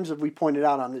many times have we pointed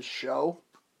out on this show?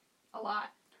 A lot.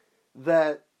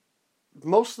 That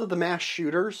most of the mass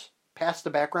shooters passed the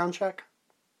background check?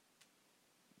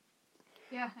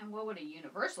 Yeah, and what would a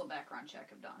universal background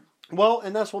check have done? Well,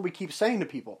 and that's what we keep saying to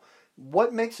people.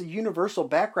 What makes a universal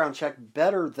background check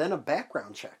better than a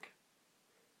background check?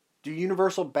 Do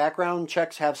universal background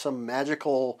checks have some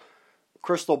magical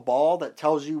crystal ball that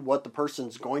tells you what the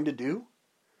person's going to do?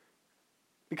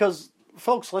 Because,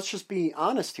 folks, let's just be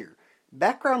honest here.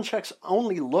 Background checks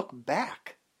only look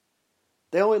back.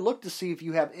 They only look to see if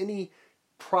you have any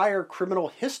prior criminal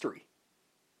history.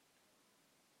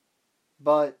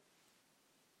 But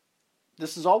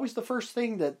this is always the first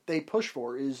thing that they push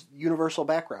for is universal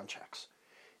background checks.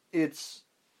 It's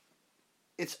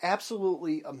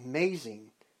absolutely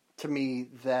amazing to me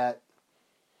that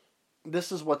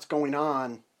this is what's going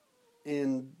on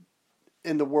in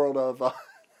the world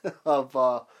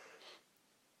of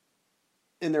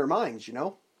in their minds, you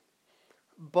know.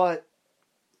 But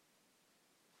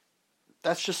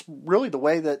that's just really the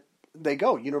way that they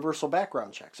go, universal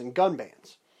background checks and gun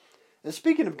bans. And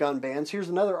speaking of gun bans, here's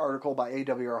another article by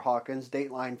A.W.R. Hawkins,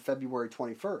 dateline February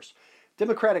 21st.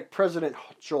 Democratic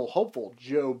presidential hopeful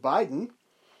Joe Biden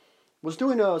was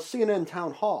doing a CNN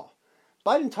town hall.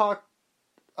 Biden talked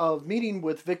of meeting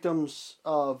with victims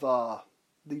of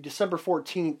the December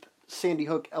 14th Sandy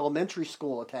Hook Elementary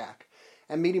School attack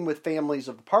and meeting with families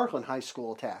of the Parkland High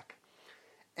School attack.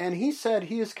 And he said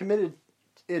he is committed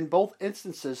in both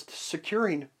instances to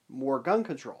securing more gun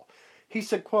control. He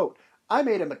said, quote, I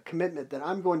made him a commitment that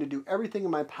I'm going to do everything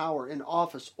in my power in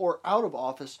office or out of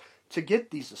office to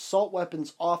get these assault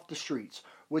weapons off the streets,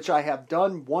 which I have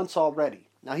done once already.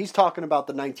 Now, he's talking about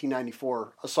the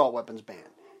 1994 assault weapons ban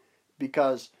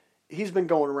because he's been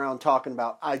going around talking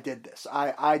about, I did this.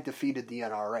 I defeated the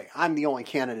NRA. I'm the only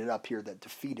candidate up here that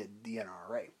defeated the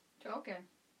NRA. Okay.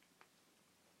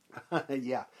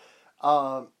 Yeah.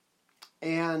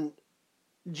 And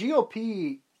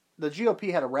the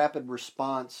GOP had a rapid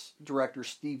response. Director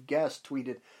Steve Guest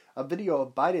tweeted a video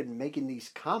of Biden making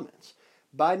these comments.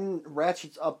 Biden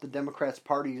ratchets up the Democrats'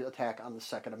 party attack on the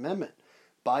Second Amendment.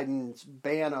 Biden's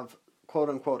ban of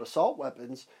quote-unquote assault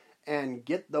weapons and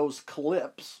get those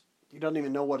clips. He doesn't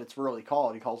even know what it's really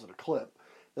called. He calls it a clip.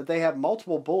 That they have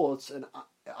multiple bullets and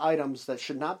items that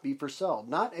should not be for sale.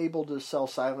 Not able to sell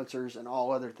silencers and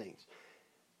all other things.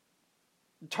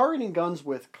 Targeting guns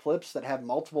with clips that have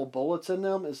multiple bullets in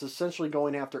them is essentially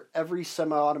going after every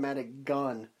semi-automatic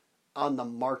gun on the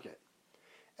market.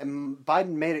 And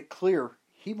Biden made it clear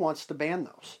he wants to ban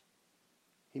those.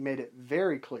 He made it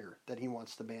very clear that he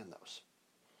wants to ban those.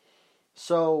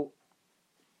 So,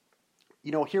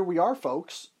 you know, here we are,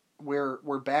 folks.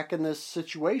 We're back in this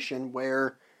situation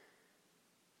where,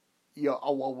 you know,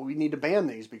 oh, well, we need to ban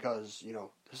these because, you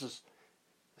know,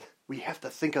 we have to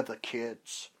think of the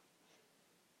kids.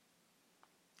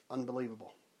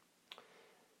 Unbelievable.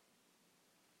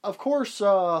 Of course, you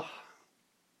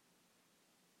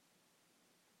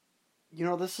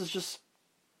know, that's just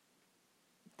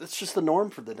the norm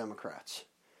for the Democrats.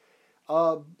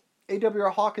 A.W.R.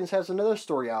 Hawkins has another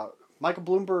story out. Michael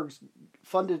Bloomberg's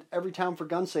funded Everytown for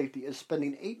Gun Safety is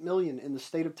spending $8 million in the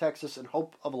state of Texas in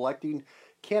hope of electing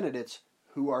candidates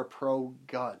who are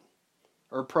pro-gun.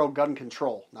 Or pro-gun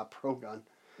control, not pro-gun.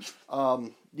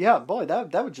 Yeah, boy,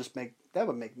 that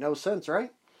would make no sense,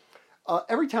 right?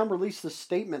 Everytown released a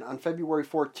statement on February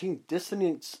 14th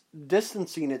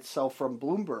distancing itself from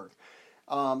Bloomberg.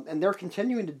 And they're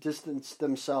continuing to distance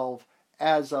themselves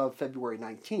as of February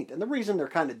 19th. And the reason they're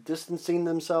kind of distancing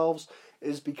themselves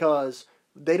is because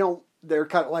they're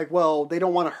kind of like, well, they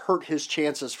don't want to hurt his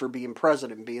chances for being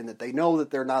president, being that they know that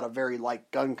they're not a very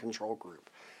light gun control group.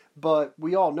 But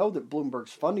we all know that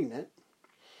Bloomberg's funding it.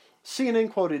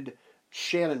 CNN quoted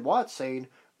Shannon Watts saying,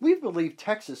 we believe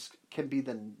Texas can be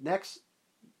the next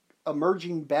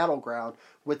emerging battleground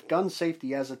with gun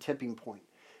safety as a tipping point.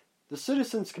 The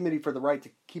Citizens Committee for the Right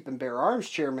to Keep and Bear Arms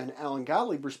chairman Alan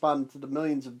Gottlieb responded to the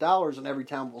millions of dollars in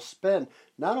Everytown will spend,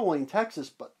 not only in Texas,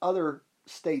 but other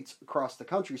states across the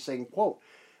country, saying, quote,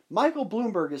 Michael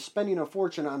Bloomberg is spending a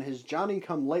fortune on his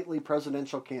Johnny-come-lately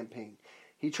presidential campaign.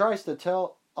 He tries to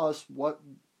tell us what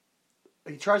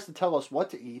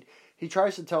to eat. He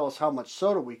tries to tell us how much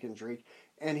soda we can drink,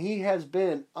 and he has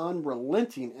been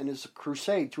unrelenting in his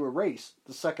crusade to erase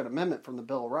the Second Amendment from the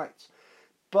Bill of Rights.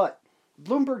 But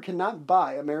Bloomberg cannot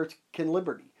buy American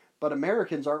liberty, but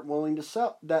Americans aren't willing to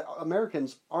sell.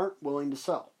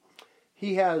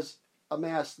 He has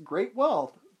amassed great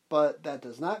wealth, but that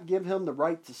does not give him the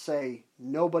right to say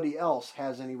nobody else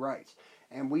has any rights.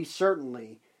 And we're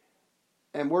certainly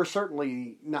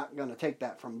not going to take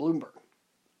that from Bloomberg.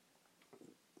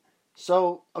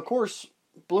 So, of course,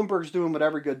 Bloomberg's doing what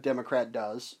every good Democrat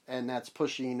does, and that's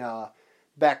pushing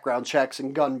background checks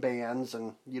and gun bans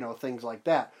and, things like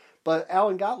that. But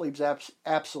Alan Gottlieb's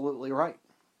absolutely right.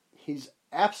 He's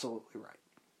absolutely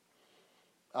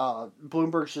right.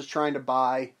 Bloomberg's just trying to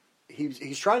buy...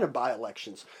 He's trying to buy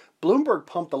elections. Bloomberg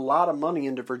pumped a lot of money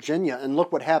into Virginia, and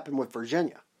look what happened with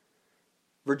Virginia.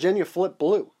 Virginia flipped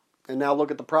blue, and now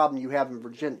look at the problem you have in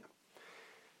Virginia.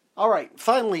 All right,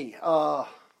 finally,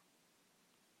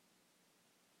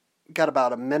 got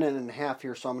about a minute and a half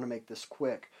here, so I'm going to make this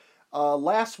quick.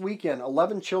 Last weekend,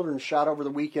 11 children shot over the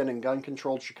weekend in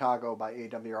gun-controlled Chicago by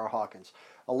AWR Hawkins.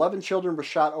 11 children were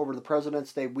shot over the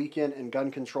President's Day weekend in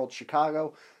gun-controlled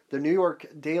Chicago. The New York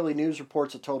Daily News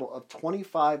reports a total of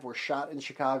 25 were shot in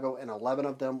Chicago, and 11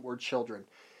 of them were children.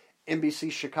 NBC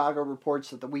Chicago reports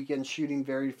that the weekend shooting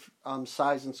varied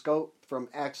size and scope, from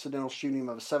accidental shooting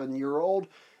of a 7-year-old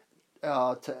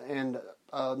and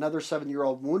another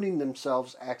 7-year-old wounding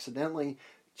themselves accidentally,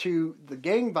 to the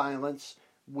gang violence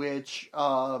which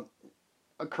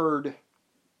occurred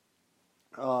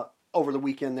over the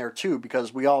weekend there too,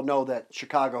 because we all know that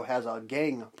Chicago has a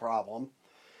gang problem.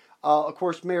 Of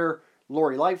course, Mayor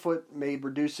Lori Lightfoot made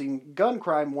reducing gun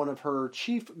crime one of her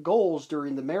chief goals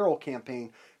during the mayoral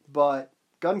campaign, but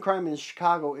gun crime in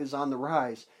Chicago is on the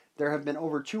rise. There have been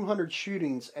over 200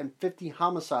 shootings and 50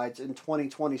 homicides in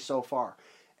 2020 so far,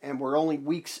 and we're only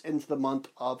weeks into the month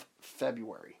of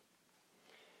February.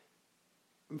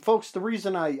 Folks, the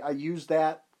reason I use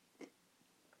that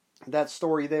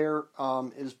story there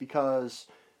is because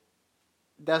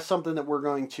that's something that we're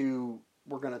going to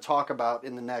talk about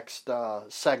in the next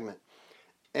segment,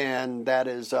 and that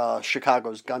is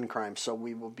Chicago's gun crime. So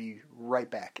we will be right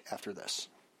back after this.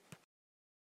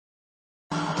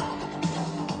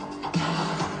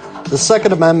 The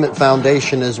Second Amendment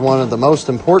Foundation is one of the most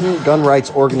important gun rights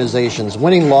organizations,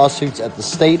 winning lawsuits at the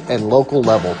state and local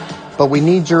level. But we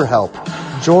need your help.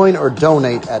 Join or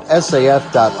donate at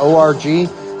saf.org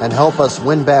and help us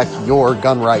win back your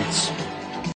gun rights.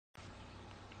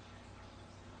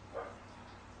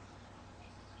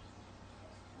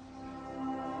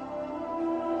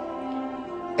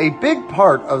 A big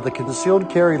part of the concealed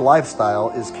carry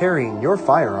lifestyle is carrying your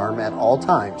firearm at all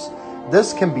times.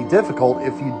 This can be difficult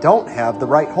if you don't have the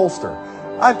right holster.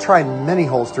 I've tried many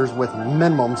holsters with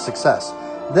minimum success.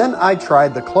 Then I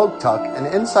tried the Cloak Tuck, an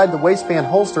inside the waistband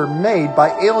holster made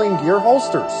by Alien Gear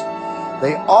Holsters.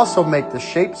 They also make the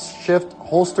Shapeshift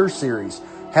Holster series,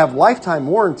 have lifetime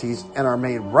warranties, and are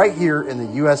made right here in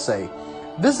the USA.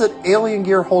 Visit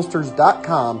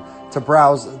aliengearholsters.com to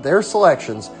browse their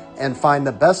selections and find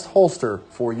the best holster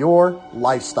for your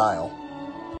lifestyle.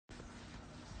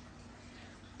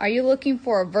 Are you looking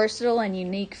for a versatile and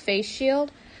unique face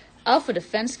shield? Alpha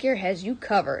Defense Gear has you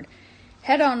covered.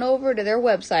 Head on over to their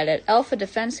website at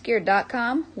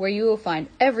alphadefensegear.com, where you will find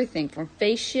everything from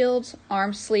face shields,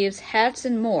 arm sleeves, hats,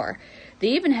 and more. They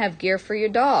even have gear for your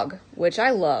dog, which I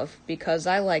love because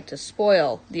I like to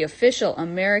spoil the official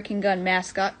American Gun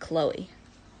mascot, Chloe.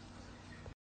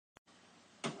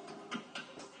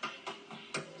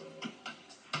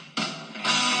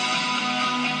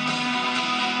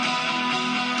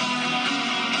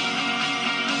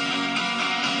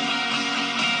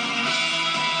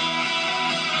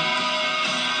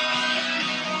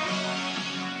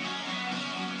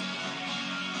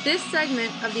 This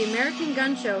segment of the American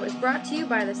Gun Show is brought to you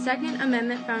by the Second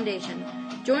Amendment Foundation.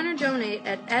 Join or donate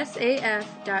at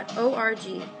saf.org.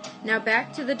 Now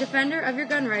back to the defender of your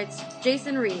gun rights,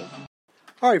 Jason Reeve.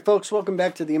 All right, folks, welcome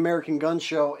back to the American Gun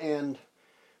Show, and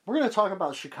we're going to talk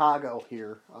about Chicago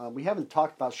here. We haven't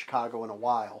talked about Chicago in a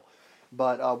while,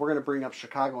 but we're going to bring up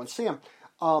Chicago. And Sam,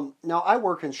 now I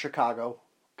work in Chicago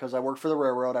because I work for the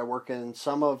railroad. I work in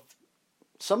some of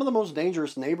the most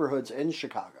dangerous neighborhoods in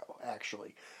Chicago,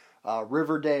 actually.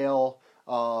 Riverdale,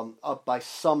 up by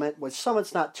Summit, which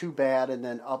Summit's not too bad, and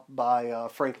then up by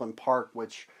Franklin Park,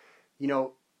 which,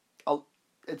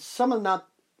 it's some of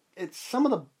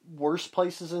the worst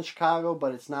places in Chicago,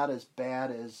 but it's not as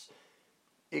bad as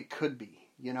it could be.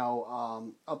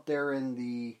 Up there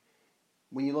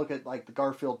when you look at like the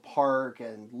Garfield Park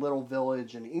and Little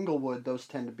Village and Inglewood, those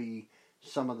tend to be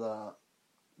some of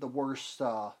the worst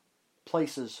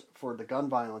places for the gun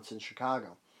violence in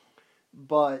Chicago.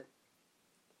 But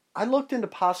I looked into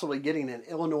possibly getting an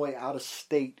Illinois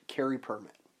out-of-state carry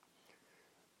permit,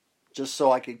 just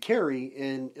so I could carry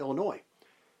in Illinois.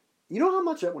 You know how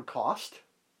much that would cost?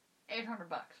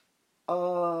 $800.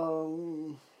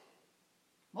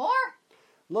 More?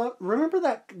 Remember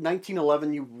that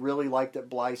 1911 you really liked at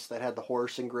Blythe that had the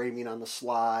horse engraving on the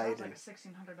slide? That was like a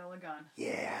 $1,600 gun.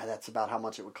 Yeah, that's about how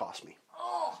much it would cost me.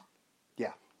 Oh!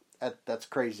 Yeah, that's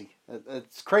crazy.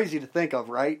 It's crazy to think of,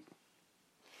 right?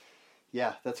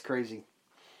 Yeah, that's crazy.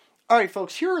 All right,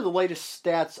 folks, here are the latest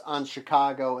stats on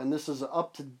Chicago, and this is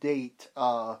up-to-date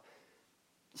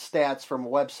stats from a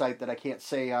website that I can't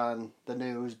say on the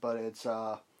news, but it's,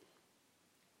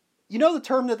 you know the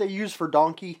term that they use for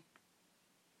donkey?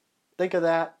 Think of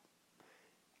that.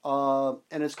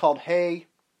 And it's called hay.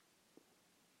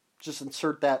 Just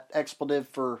insert that expletive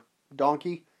for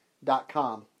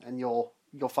donkey.com, and you'll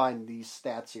find these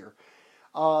stats here.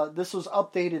 This was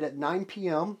updated at 9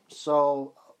 p.m.,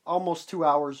 so almost 2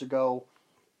 hours ago.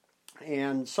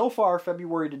 And so far,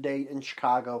 February to date in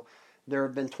Chicago, there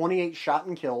have been 28 shot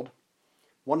and killed,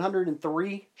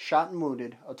 103 shot and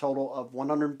wounded, a total of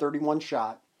 131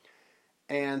 shot,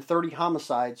 and 30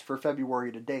 homicides for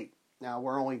February to date. Now,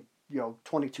 we're only,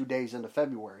 22 days into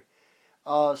February.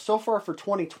 So far for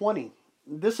 2020,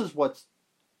 this is what's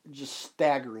just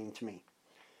staggering to me.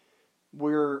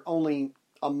 We're only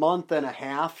a month and a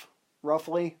half,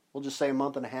 roughly, we'll just say a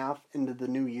month and a half into the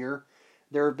new year.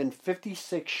 There have been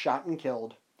 56 shot and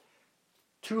killed,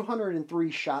 203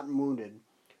 shot and wounded,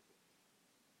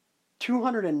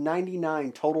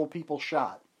 299 total people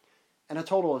shot, and a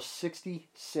total of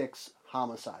 66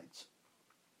 homicides.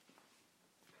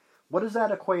 What does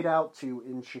that equate out to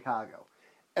in Chicago?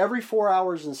 Every 4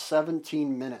 hours and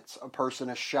 17 minutes, a person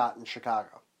is shot in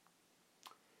Chicago.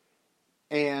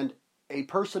 And a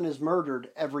person is murdered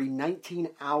every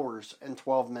 19 hours and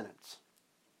 12 minutes.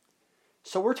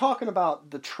 So we're talking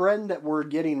about the trend that we're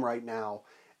getting right now.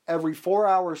 Every 4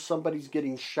 hours, somebody's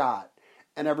getting shot.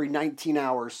 And every 19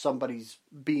 hours, somebody's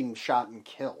being shot and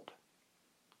killed.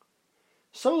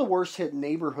 Some of the worst hit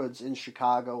neighborhoods in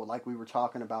Chicago, like we were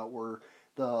talking about, were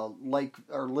the Lake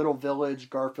or Little Village,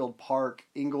 Garfield Park,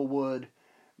 Inglewood.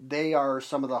 They are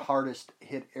some of the hardest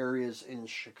hit areas in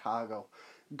Chicago.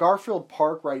 Garfield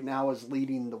Park right now is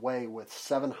leading the way with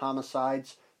 7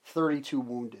 homicides, 32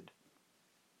 wounded.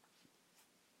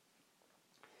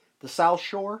 The South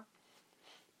Shore,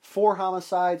 4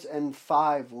 homicides and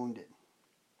 5 wounded.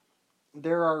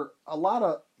 There are a lot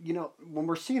of, when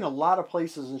we're seeing a lot of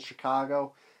places in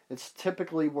Chicago, it's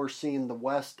typically we're seeing the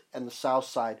west and the south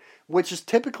side, which is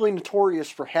typically notorious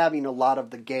for having a lot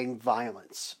of the gang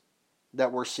violence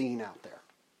that we're seeing out there.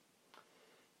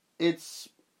 It's,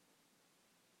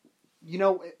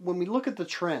 when we look at the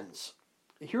trends,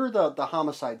 here are the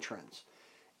homicide trends.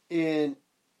 In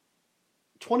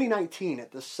 2019,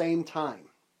 at the same time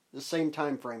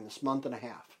frame, this month and a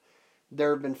half,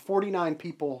 there have been 49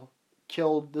 people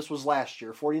killed. This was last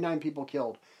year. 49 people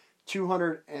killed,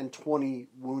 220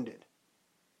 wounded.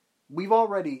 We've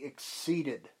already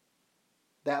exceeded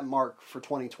that mark for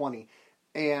 2020,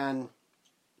 and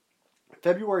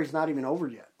February's not even over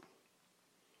yet.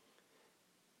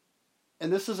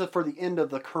 And this is for the end of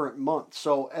the current month.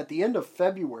 So at the end of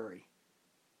February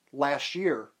last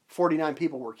year, 49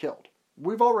 people were killed.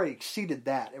 We've already exceeded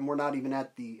that, and we're not even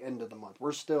at the end of the month.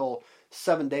 We're still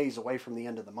 7 days away from the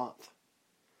end of the month.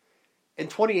 In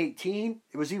 2018,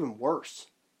 it was even worse.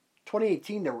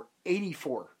 2018, there were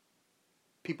 84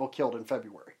 people killed in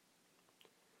February.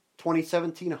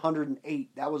 2017,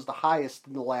 108. That was the highest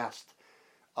in the last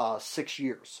 6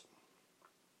 years.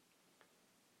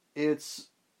 It's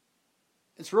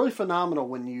really phenomenal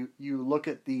when you look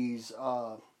at these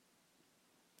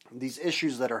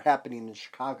issues that are happening in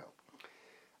Chicago.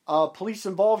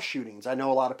 Police-involved shootings. I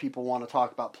know a lot of people want to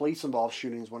talk about police-involved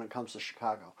shootings when it comes to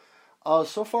Chicago.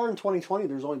 So far in 2020,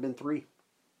 there's only been 3.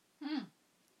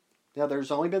 Yeah,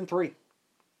 there's only been 3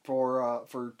 for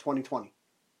 2020.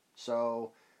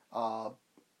 So,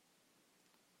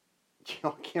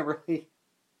 can't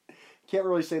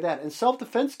really say that. And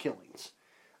self-defense killings.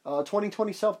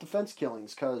 2020 self-defense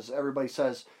killings, because everybody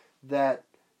says that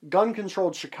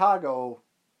gun-controlled Chicago,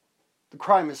 the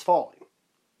crime is falling.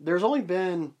 There's only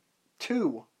been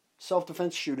 2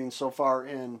 self-defense shootings so far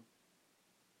in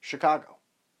Chicago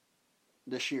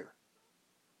this year.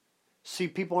 See,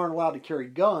 people aren't allowed to carry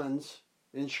guns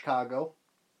in Chicago.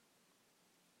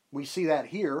 We see that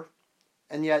here,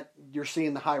 and yet you're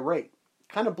seeing the high rate.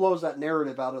 Kind of blows that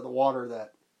narrative out of the water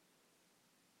that,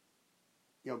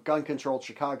 gun-controlled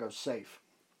Chicago's safe.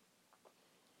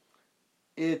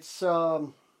 It's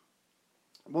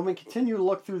when we continue to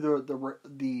look through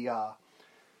the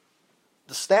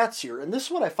stats here, and this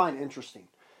is what I find interesting.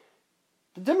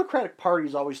 The Democratic Party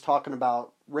is always talking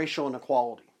about racial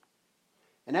inequality.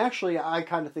 And actually, I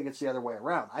kind of think it's the other way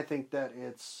around. I think that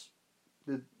it's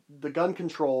the gun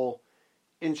control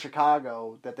in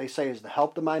Chicago that they say is to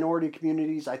help the minority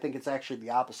communities. I think it's actually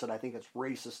the opposite. I think it's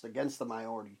racist against the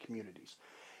minority communities.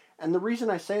 And the reason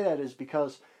I say that is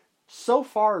because so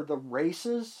far the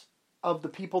races of the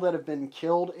people that have been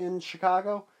killed in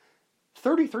Chicago,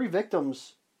 33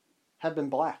 victims have been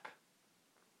black.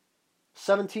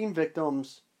 17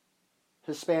 victims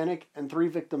Hispanic and 3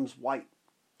 victims white.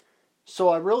 So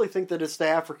I really think that it's the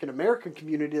African American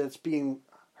community that's being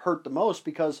hurt the most,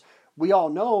 because we all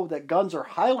know that guns are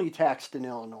highly taxed in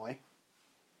Illinois.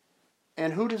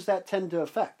 And who does that tend to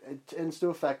affect? It tends to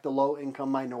affect the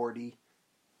low-income minority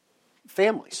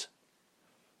families.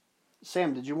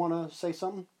 Sam, did you want to say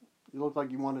something? You look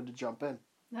like you wanted to jump in.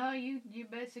 No, you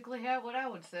basically have what I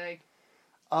would say.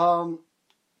 You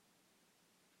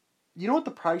know what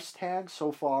the price tag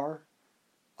so far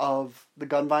of the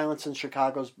gun violence in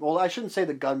Chicago's... Well, I shouldn't say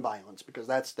the gun violence, because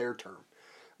that's their term.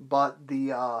 But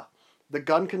the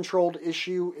gun-controlled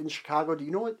issue in Chicago, do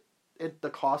you know what the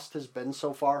cost has been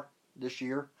so far this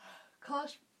year?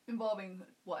 Cost involving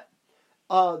what?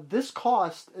 This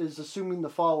cost is assuming the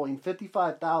following: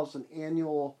 $55,000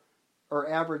 annual or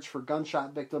average for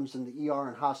gunshot victims in the ER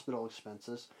and hospital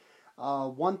expenses,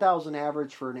 $1,000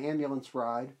 average for an ambulance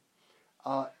ride.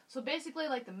 So basically,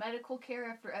 like the medical care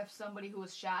after somebody who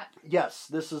was shot. Yes,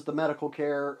 this is the medical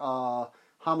care,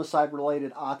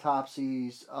 homicide-related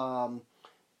autopsies,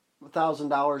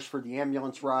 $1,000 for the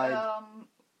ambulance ride.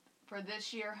 For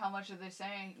this year, how much are they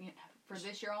saying? For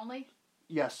this year only?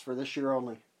 Yes, for this year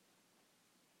only.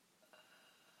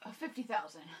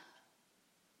 $50,000.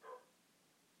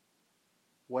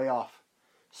 Way off.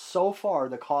 So far,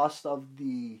 the cost of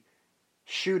the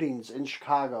shootings in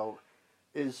Chicago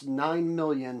is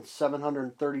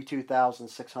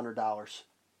 $9,732,600.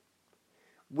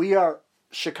 We are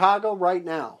Chicago right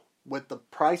now, with the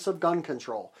price of gun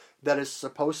control that is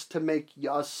supposed to make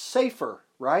us safer,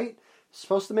 right?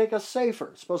 Supposed to make us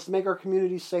safer, supposed to make our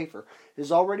communities safer,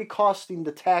 is already costing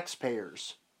the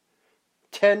taxpayers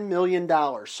 $10 million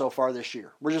so far this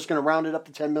year. We're just going to round it up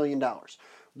to $10 million.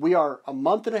 We are a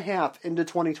month and a half into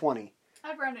 2020.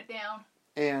 I'd round it down.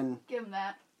 And give them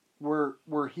that. We're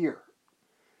here.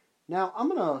 Now, I'm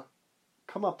going to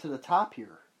come up to the top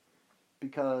here,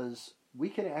 because we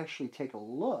can actually take a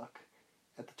look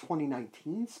at the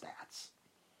 2019 stats.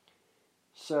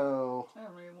 So, I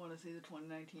don't really want to see the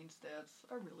 2019 stats.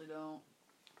 I really don't.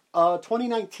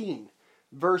 2019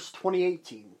 versus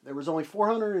 2018. There was only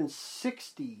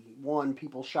 461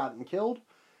 people shot and killed,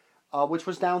 which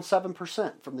was down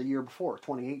 7% from the year before,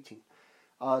 2018.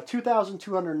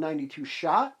 2,292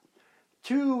 shot,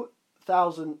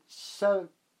 2,007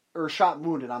 or shot and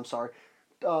wounded.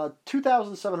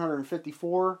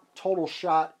 2,754 total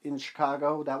shot in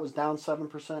Chicago. That was down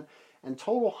 7%, and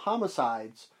total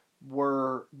homicides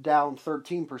were down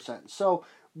 13%. So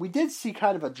we did see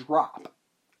kind of a drop.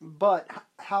 But,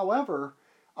 however,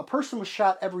 a person was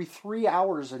shot every 3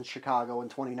 hours in Chicago in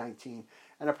 2019,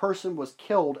 and a person was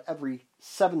killed every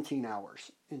 17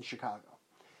 hours in Chicago.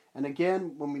 And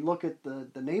again, when we look at the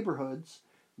neighborhoods,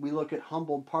 we look at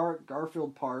Humboldt Park,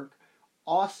 Garfield Park,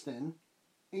 Austin,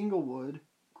 Inglewood,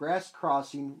 Grass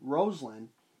Crossing, Roseland,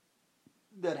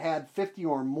 that had 50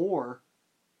 or more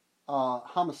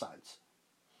homicides.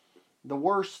 The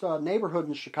worst neighborhood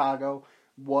in Chicago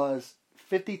was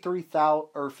 53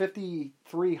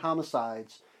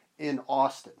 homicides in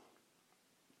Austin.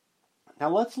 Now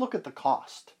let's look at the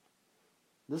cost.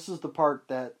 This is the part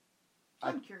that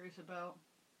I'm curious about.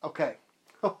 Okay.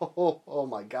 Oh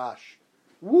my gosh.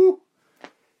 Woo!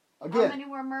 Again, how many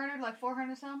were murdered? Like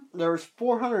 400 some? There was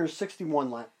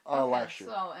 461 last year.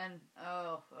 So, and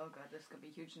oh god, this could be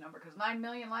a huge number, because 9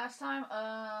 million last time.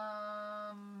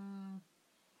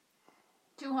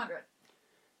 200.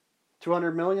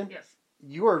 200 million? Yes.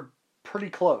 You are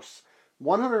pretty close.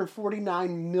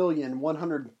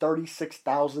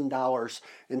 $149,136,000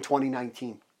 in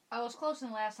 2019. I was close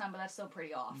than last time, but that's still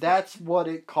pretty off. That's what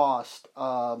it cost.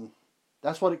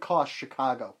 That's what it cost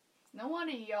Chicago. No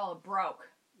wonder y'all are broke.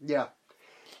 Yeah.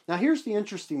 Now here's the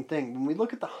interesting thing. When we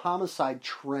look at the homicide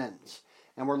trends,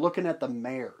 and we're looking at the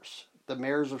mayors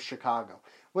of Chicago,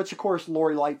 which of course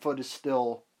Lori Lightfoot is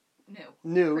still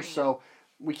new, so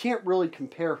we can't really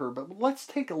compare her, but let's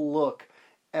take a look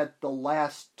at the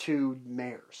last two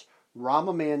mayors. Rahm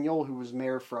Emanuel, who was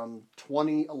mayor from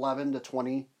 2011 to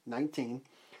 2019,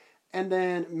 and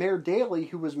then Mayor Daley,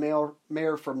 who was mayor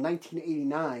from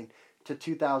 1989 to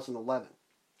 2011.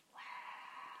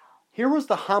 Here was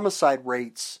the homicide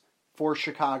rates for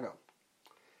Chicago.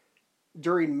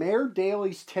 During Mayor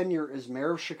Daley's tenure as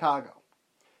mayor of Chicago,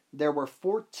 there were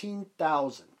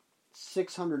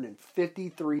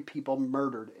 14,653 people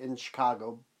murdered in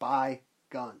Chicago by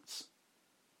guns.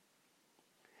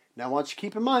 Now, I want you to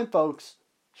keep in mind, folks,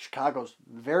 Chicago's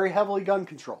very heavily gun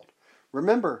controlled.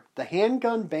 Remember, the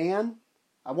handgun ban,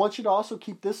 I want you to also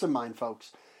keep this in mind,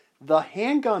 folks. The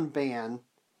handgun ban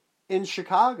in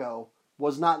Chicago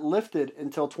was not lifted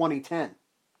until 2010,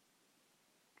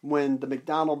 when the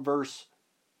McDonald versus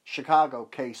Chicago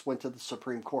case went to the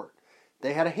Supreme Court.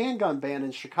 They had a handgun ban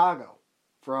in Chicago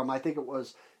from, I think it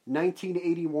was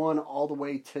 1981 all the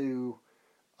way to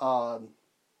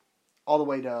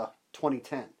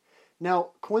 2010.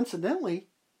 Now, coincidentally,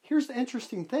 here's the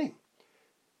interesting thing.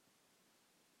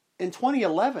 In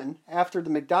 2011, after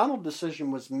the McDonald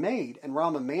decision was made and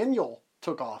Rahm Emanuel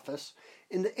took office,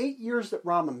 in the 8 years that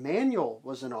Rahm Emanuel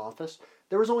was in office,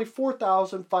 there was only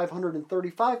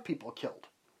 4,535 people killed.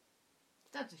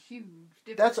 That's a huge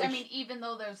difference. Even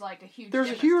though there's like a huge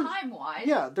difference time-wise.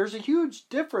 Yeah, there's a huge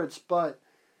difference, but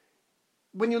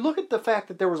when you look at the fact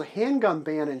that there was a handgun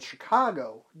ban in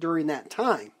Chicago during that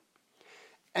time,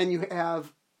 and you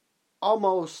have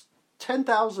almost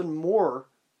 10,000 more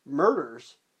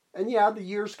murders, and yeah, the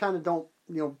years kind of don't,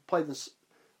 play this,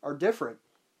 are different.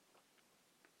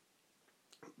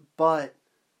 But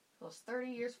so it's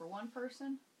 30 years for one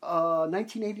person?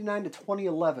 1989 to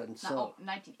 2011.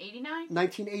 1989?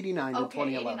 1989 to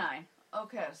 2011. 89.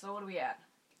 Okay, so what are we at?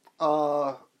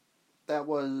 That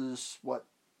was,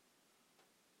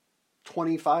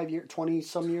 25 years,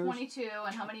 20-some years? 22,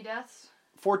 and how many deaths?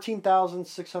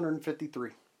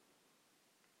 14,653.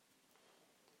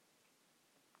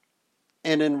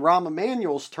 And in Rahm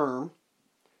Emanuel's term,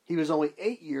 he was only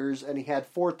 8 years, and he had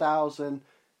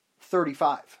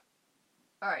 4,035.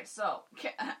 All right, so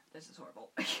this is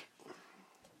horrible.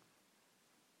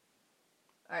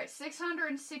 All right,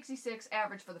 666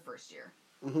 average for the first year,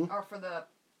 or for the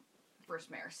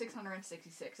first mayor.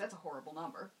 666. That's a horrible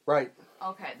number. Right.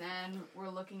 Okay, then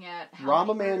we're looking at Rahm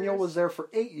Emanuel was there for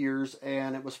 8 years,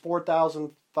 and it was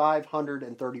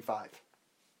 4,535.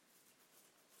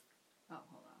 Oh,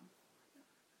 hold on.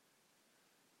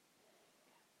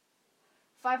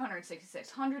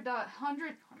 566.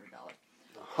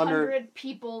 $100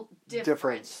 people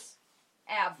difference.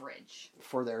 Average.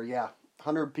 For there, yeah.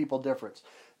 100 people difference.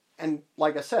 And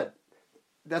like I said,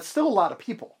 that's still a lot of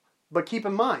people. But keep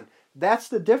in mind, that's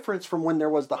the difference from when there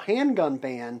was the handgun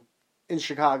ban in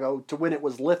Chicago to when it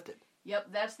was lifted. Yep,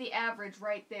 that's the average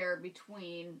right there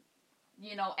between,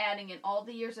 adding in all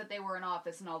the years that they were in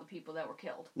office and all the people that were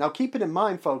killed. Now keep it in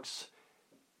mind, folks,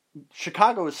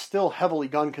 Chicago is still heavily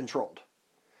gun controlled.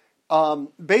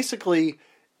 Basically,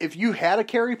 if you had a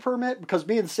carry permit, because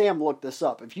me and Sam looked this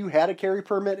up, if you had a carry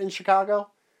permit in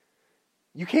Chicago,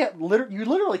 you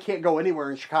literally can't go anywhere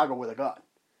in Chicago with a gun.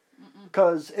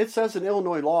 Because it says in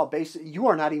Illinois law, basically, you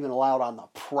are not even allowed on the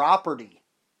property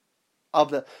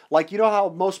of the, like, you know how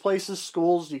most places,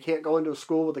 schools, you can't go into a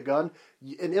school with a gun?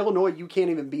 In Illinois, you can't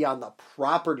even be on the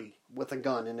property with a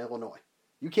gun in Illinois.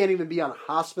 You can't even be on a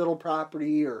hospital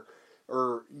property or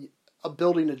a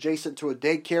building adjacent to a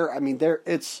daycare. I mean,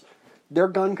 their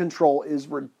gun control is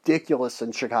ridiculous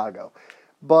in Chicago.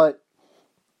 But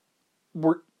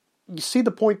you see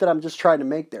the point that I'm just trying to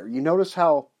make there. You notice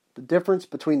how the difference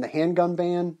between the handgun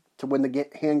ban to when the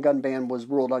handgun ban was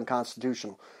ruled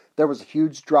unconstitutional. There was a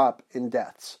huge drop in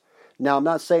deaths. Now, I'm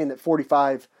not saying that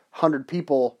 4,500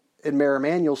 people in Mayor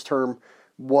Emanuel's term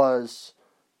was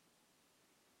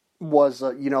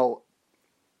an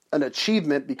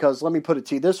achievement, because let me put it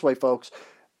to you this way, folks.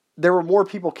 There were more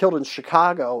people killed in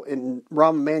Chicago in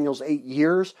Rahm Emanuel's 8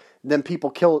 years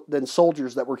than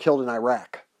soldiers that were killed in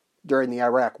Iraq during the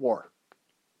Iraq War.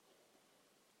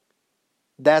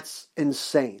 That's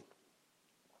insane.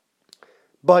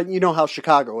 But you know how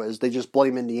Chicago is. They just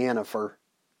blame Indiana for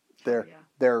their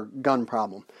gun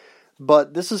problem.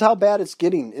 But this is how bad it's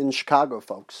getting in Chicago,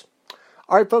 folks.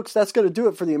 All right, folks, that's going to do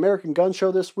it for the American Gun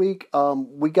Show this week. I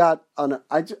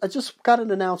just got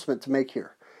an announcement to make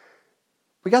here.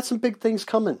 We got some big things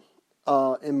coming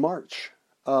in March.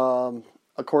 Of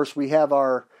course, we have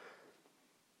our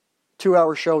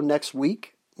 2-hour show next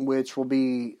week, which will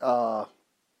be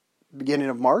beginning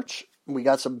of March. We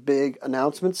got some big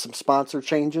announcements, some sponsor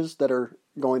changes that are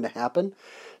going to happen.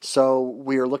 So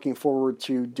we are looking forward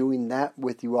to doing that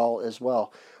with you all as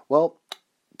well. Well,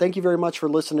 thank you very much for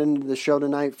listening to the show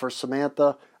tonight. For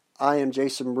Samantha, I am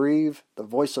Jason Reeve, the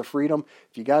voice of freedom.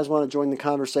 If you guys want to join the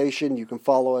conversation, you can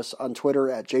follow us on Twitter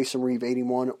at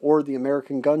JasonReeve81 or The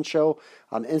American Gun Show,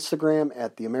 on Instagram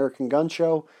at The American Gun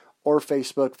Show, or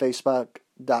Facebook,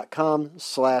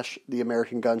 facebook.com/The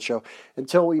American Gun Show.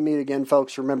 Until we meet again,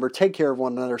 folks, remember, take care of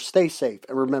one another, stay safe,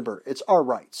 and remember, it's our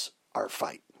rights, our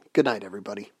fight. Good night,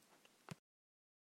 everybody.